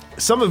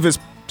 some of his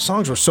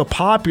songs were so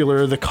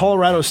popular, the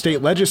Colorado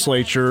State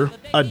Legislature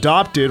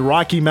adopted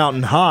Rocky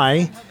Mountain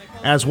High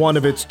as one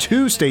of its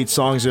 2 state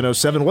songs in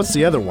 2007. What's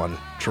the other one,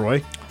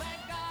 Troy?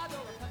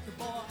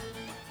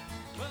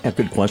 Yeah,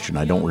 good question.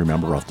 I don't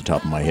remember off the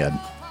top of my head.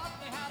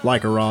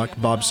 Like a Rock,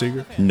 Bob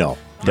Seger? No,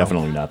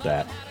 definitely not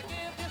that.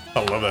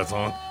 I love that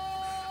song.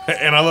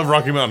 And I love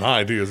Rocky Mountain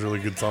High, too. It's really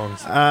good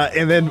songs.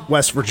 And then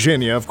West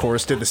Virginia, of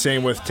course, did the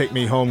same with Take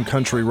Me Home,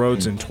 Country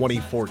Roads in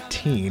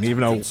 2014,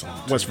 even though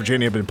West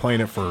Virginia had been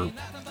playing it for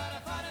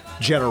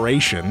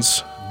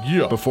generations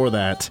before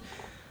that.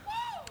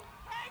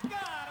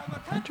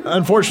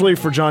 Unfortunately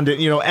for John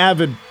Denver,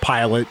 avid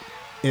pilot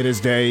in his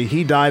day,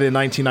 he died in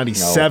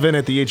 1997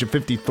 at the age of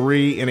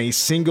 53 in a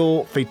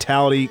single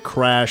fatality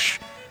crash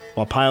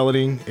while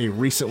piloting a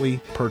recently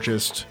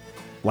purchased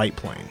light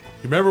plane.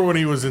 You remember when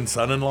he was in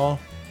Son-in-Law?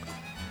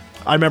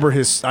 I remember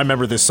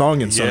this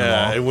song in Son-in-Law.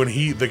 Yeah, and when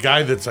the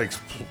guy that's like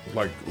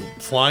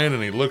flying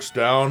and he looks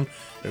down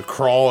and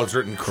crawl, it's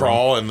written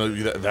crawl, and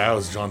that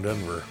was John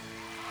Denver.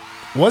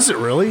 Was it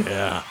really?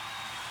 Yeah.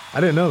 I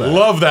didn't know that.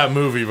 Love that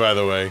movie, by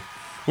the way.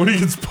 When he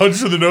gets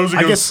punched in the nose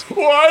and goes,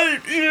 why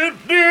did you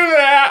do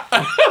that?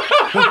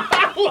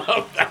 I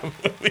love that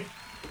movie.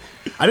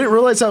 I didn't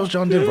realize that was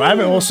John Denver.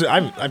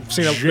 I've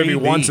seen that maybe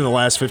once in the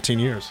last 15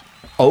 years.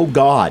 Oh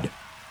God.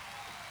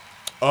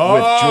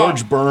 With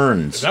George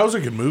Burns. That was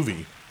a good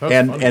movie.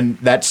 And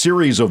that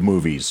series of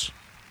movies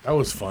that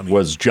was funny.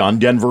 Was John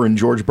Denver and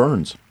George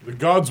Burns. The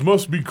gods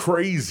must be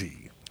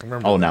crazy.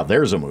 Now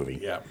there's a movie.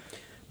 Yeah.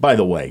 By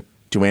the way,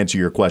 to answer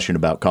your question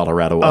about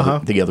Colorado,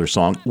 the other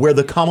song, Where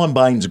the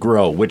Columbines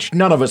Grow, which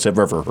none of us have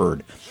ever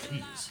heard.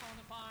 Jeez.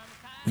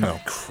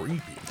 No.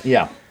 Creepy.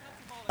 Yeah.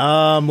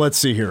 Let's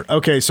see here.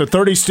 Okay, so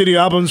 30 studio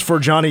albums for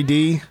Johnny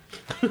D.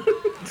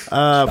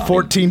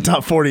 14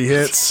 top 40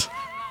 hits.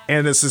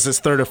 And this is his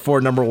third of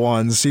 4 number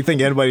ones. Do you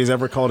think anybody's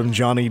ever called him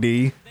Johnny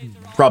D?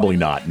 Probably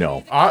not,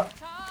 no.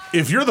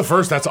 If you're the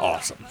first, that's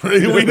awesome.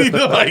 We need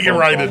to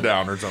write it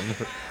down or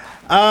something.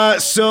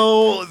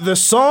 So the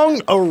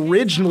song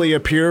originally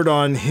appeared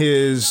on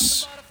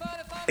his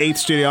 8th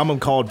studio album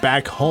called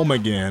Back Home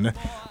Again,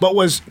 but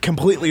was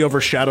completely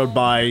overshadowed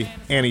by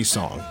Annie's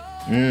song.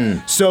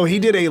 So he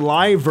did a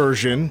live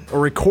version, a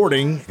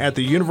recording at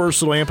the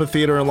Universal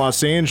Amphitheater in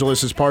Los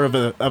Angeles as part of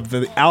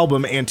the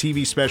album and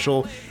TV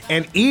special,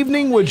 An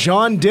Evening with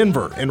John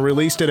Denver, and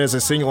released it as a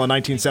single in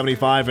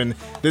 1975. And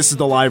this is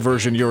the live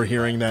version you're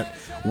hearing that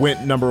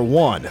went number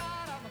 1.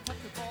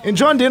 And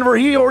John Denver,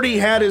 he already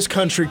had his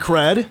country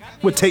cred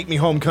with Take Me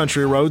Home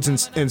Country Roads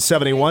in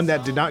 71.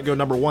 That did not go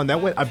number 1.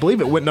 That went, I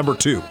believe it went number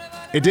 2.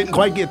 It didn't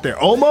quite get there.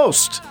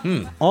 Almost,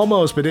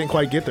 but didn't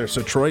quite get there.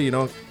 So, Troy,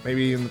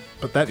 maybe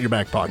put that in your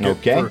back pocket.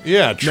 Okay.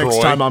 Yeah, Troy.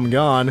 Next time I'm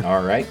gone.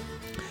 All right.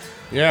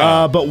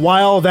 Yeah. But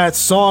while that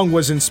song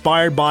was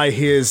inspired by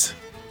his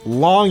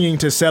longing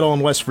to settle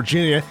in West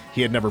Virginia,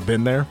 he had never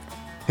been there.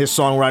 His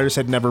songwriters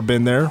had never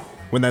been there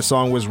when that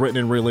song was written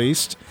and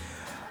released.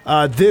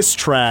 This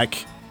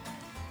track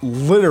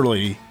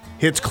literally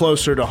hits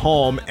closer to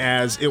home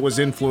as it was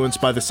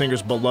influenced by the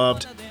singer's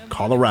beloved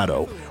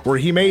Colorado, where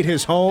he made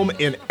his home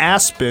in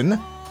Aspen.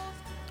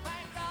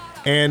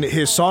 And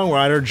his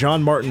songwriter,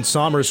 John Martin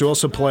Somers, who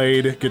also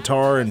played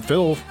guitar and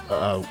fiddle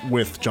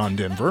with John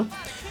Denver,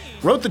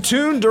 wrote the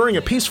tune during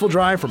a peaceful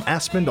drive from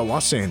Aspen to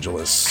Los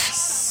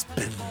Angeles.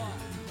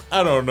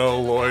 I don't know,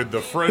 Lloyd.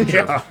 The French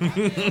are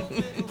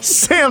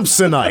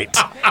Samsonite.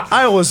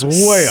 I was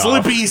way off.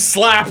 slippy,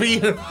 slappy.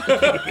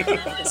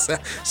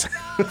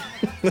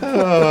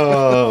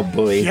 Oh,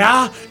 boy.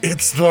 Yeah,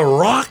 it's the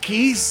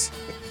Rockies.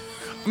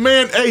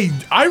 Man, hey,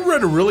 I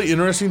read a really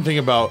interesting thing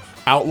about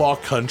outlaw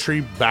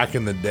country back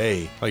in the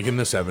day, like in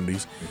the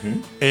 70s,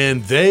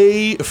 and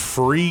they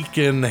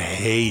freaking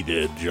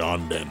hated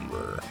John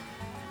Denver.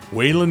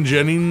 Waylon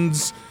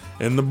Jennings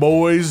and the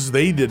boys,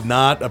 they did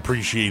not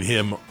appreciate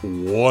him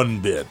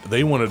one bit.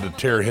 They wanted to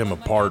tear him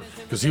apart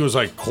because he was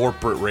like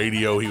corporate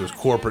radio, he was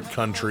corporate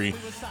country,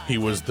 he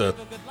was the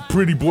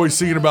pretty boy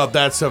singing about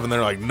that stuff, and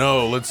they're like,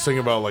 no, let's sing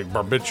about like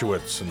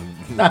barbiturates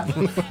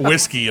and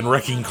whiskey and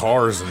wrecking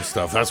cars and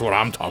stuff. That's what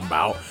I'm talking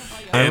about.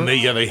 And they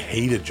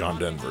hated John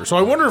Denver. So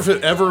I wonder if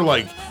they ever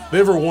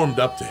warmed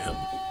up to him,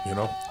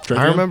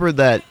 I remember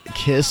that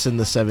Kiss in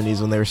the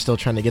 70s when they were still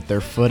trying to get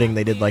their footing.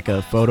 They did like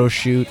a photo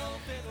shoot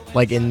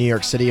like in New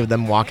York City of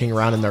them walking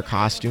around in their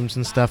costumes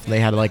and stuff, and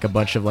they had like a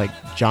bunch of like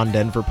John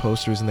Denver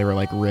posters and they were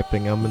like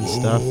ripping them and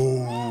stuff.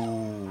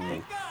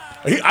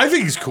 I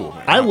think he's cool,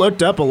 man. I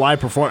looked up a live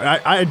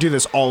performance. I do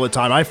this all the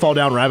time. I fall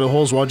down rabbit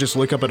holes where I'll just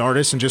look up an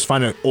artist and just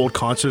find an old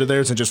concert of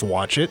theirs and just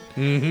watch it.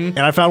 And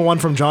I found one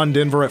from John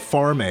Denver at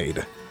Farm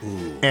Aid.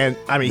 And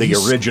I mean, the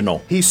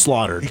original. He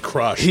slaughtered. He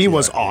crushed. He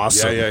was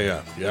awesome.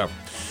 Yeah.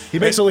 He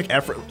makes it look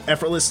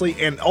effortlessly.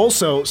 And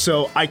also,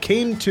 so I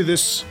came to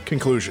this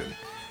conclusion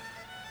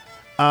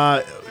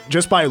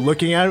just by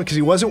looking at him because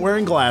he wasn't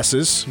wearing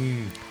glasses.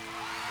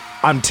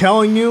 I'm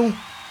telling you,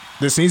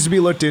 this needs to be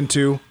looked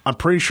into. I'm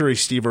pretty sure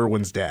he's Steve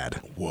Irwin's dad.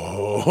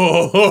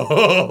 Whoa.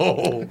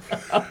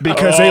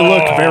 Because they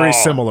look very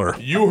similar.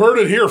 You heard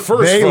it here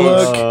first, They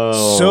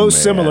folks. look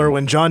similar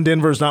when John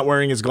Denver's not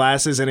wearing his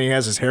glasses and he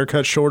has his hair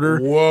cut shorter.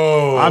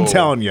 Whoa. I'm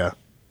telling you,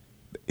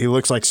 he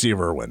looks like Steve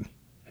Irwin.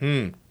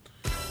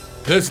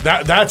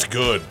 That's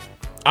good.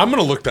 I'm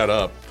going to look that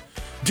up.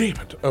 Damn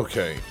it.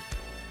 Okay.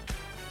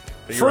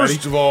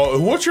 First of all,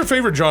 what's your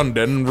favorite John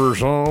Denver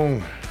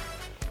song?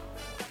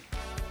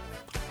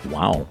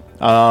 Wow.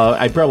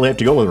 I'd probably have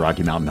to go with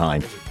Rocky Mountain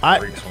High.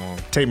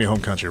 Take Me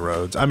Home Country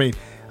Roads. I mean,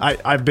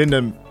 I've been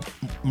to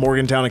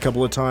Morgantown a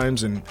couple of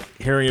times and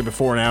hearing it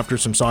before and after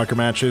some soccer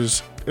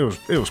matches, it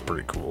was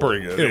pretty cool.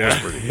 Pretty good. It was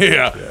pretty good.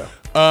 Yeah.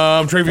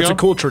 Travion? It's a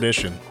cool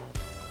tradition.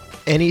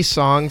 Any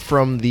song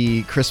from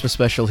the Christmas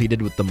special he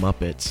did with the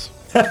Muppets.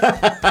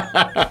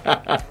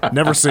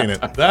 Never seen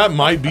it. That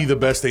might be the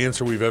best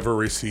answer we've ever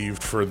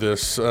received for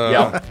this.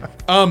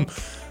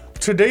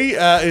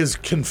 Today is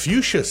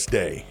Confucius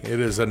Day. It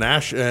is an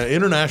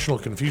International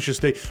Confucius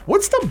Day.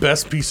 What's the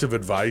best piece of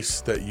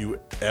advice that you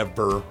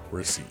ever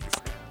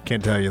received?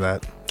 Can't tell you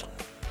that.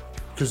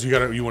 Because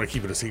you want to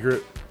keep it a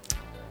secret?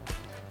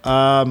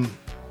 No.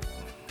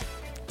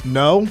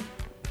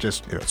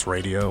 Just, it's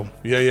radio.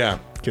 Yeah.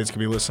 Kids could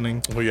be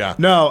listening. Well, yeah.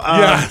 No.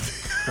 Yeah.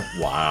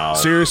 Wow.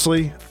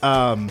 Seriously.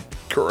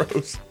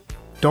 Gross.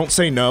 Don't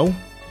say no.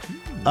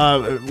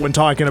 when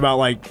talking about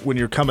like when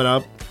you're coming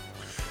up,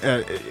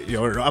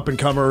 or up and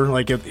comer,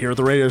 like here at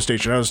the radio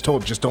station, I was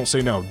told just don't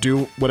say no.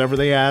 Do whatever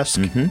they ask.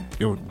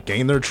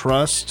 Gain their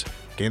trust,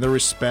 gain their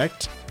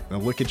respect, and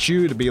they'll look at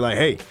you to be like,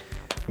 hey,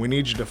 we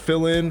need you to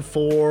fill in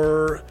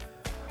for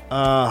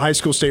high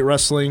school state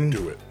wrestling.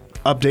 Do it.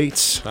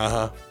 Updates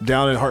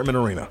down in Hartman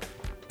Arena.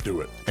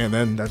 Do it. And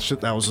then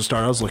that was the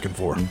start I was looking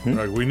for.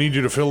 Like, we need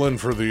you to fill in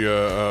for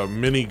the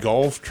mini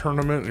golf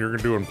tournament. You're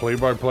doing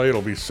play-by-play.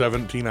 It'll be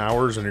 17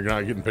 hours, and you're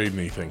not getting paid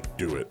anything.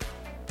 Do it.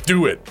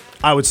 Do it.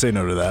 I would say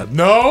no to that.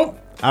 No.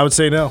 I would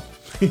say no.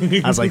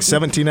 I was like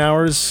 17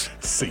 hours.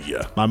 See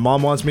ya. My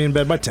mom wants me in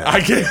bed by 10. I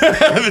can't.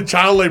 The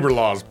child labor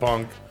laws,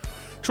 punk.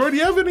 Troy, do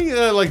you have any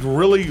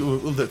really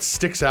that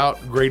sticks out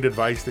great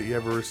advice that you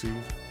ever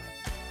received?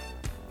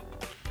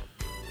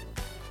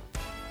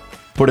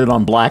 Put it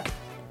on black.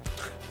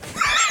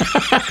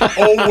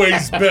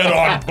 Always bet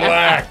on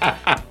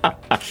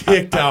black.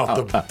 Kicked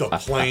out the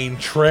plain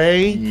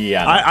tray.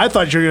 Yeah. I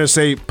thought you were going to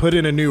say put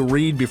in a new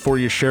reed before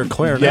you share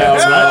clarinet.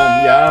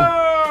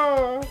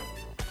 Yeah.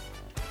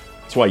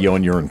 That's why you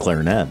own your own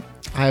clarinet.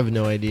 I have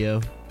no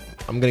idea.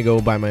 I'm going to go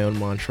by my own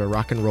mantra.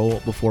 Rock and roll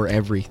before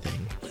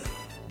everything.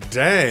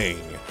 Dang.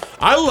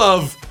 I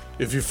love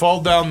if you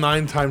fall down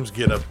 9 times,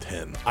 get up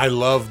 10. I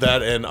love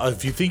that. And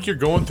if you think you're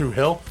going through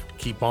hell,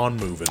 keep on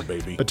moving,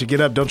 baby. But to get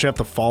up, don't you have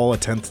to fall a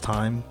 10th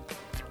time?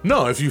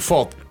 No, if you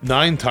fall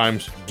 9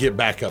 times, get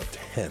back up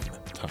 10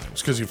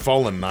 times. Because you've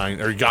fallen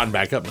 9, or you've gotten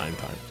back up 9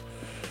 times.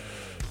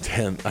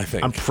 10, I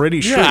think. I'm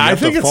pretty sure yeah, you have I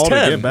think to it's fall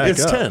 10. to get back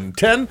it's up. 10.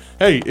 10.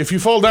 Hey, if you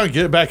fall down,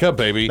 get back up,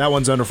 baby. That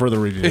one's under further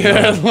review.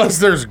 Yeah, unless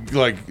there's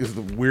like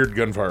weird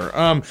gunfire.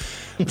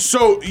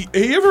 So have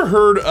you ever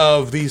heard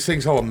of these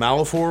things called a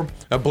malaphor?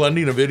 A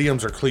blending of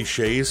idioms or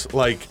cliches,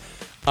 like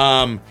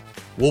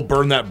we'll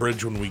burn that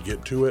bridge when we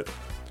get to it.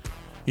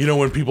 You know,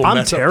 when people I'm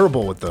mess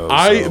terrible up. with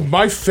those.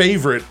 My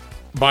favorite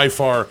by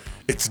far,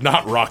 it's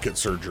not rocket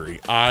surgery.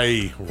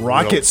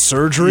 Rocket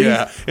surgery?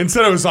 Yeah.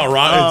 Instead of it's not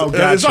rocket.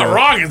 Oh, It's not gotcha.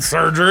 rocket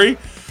surgery.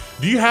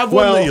 Do you have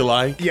one that you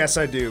like? Yes,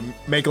 I do.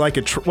 Make like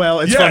a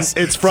it's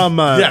Yes. from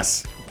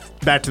Yes.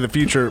 Back to the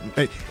Future.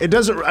 It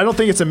doesn't. I don't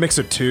think it's a mix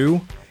of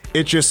two.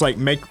 It's just like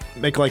make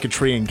like a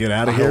tree and get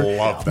out of here.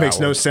 love that Makes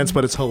no one. sense,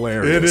 but it's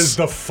hilarious. It is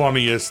the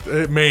funniest.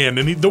 Man,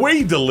 and the way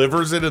he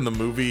delivers it in the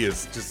movie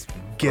is just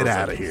Get perfect.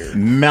 out of here.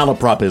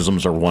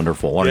 Malapropisms are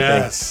wonderful, aren't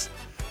Yes.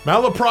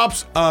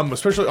 Malaprops,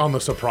 especially on The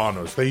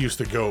Sopranos, they used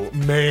to go,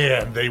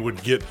 man, they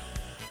would get,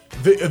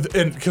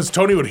 and because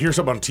Tony would hear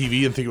something on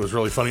TV and think it was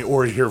really funny,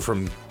 or he'd hear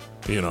from,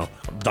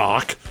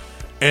 Doc,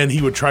 and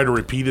he would try to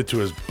repeat it to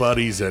his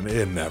buddies, and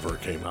it never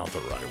came out the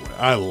right way.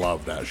 I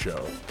love that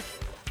show.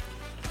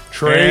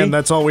 Trey? And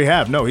that's all we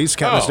have. No, he's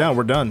counting us Oh. down.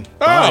 We're done.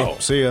 Oh. Bye.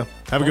 See ya.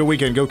 Have a good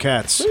weekend. Go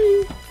Cats.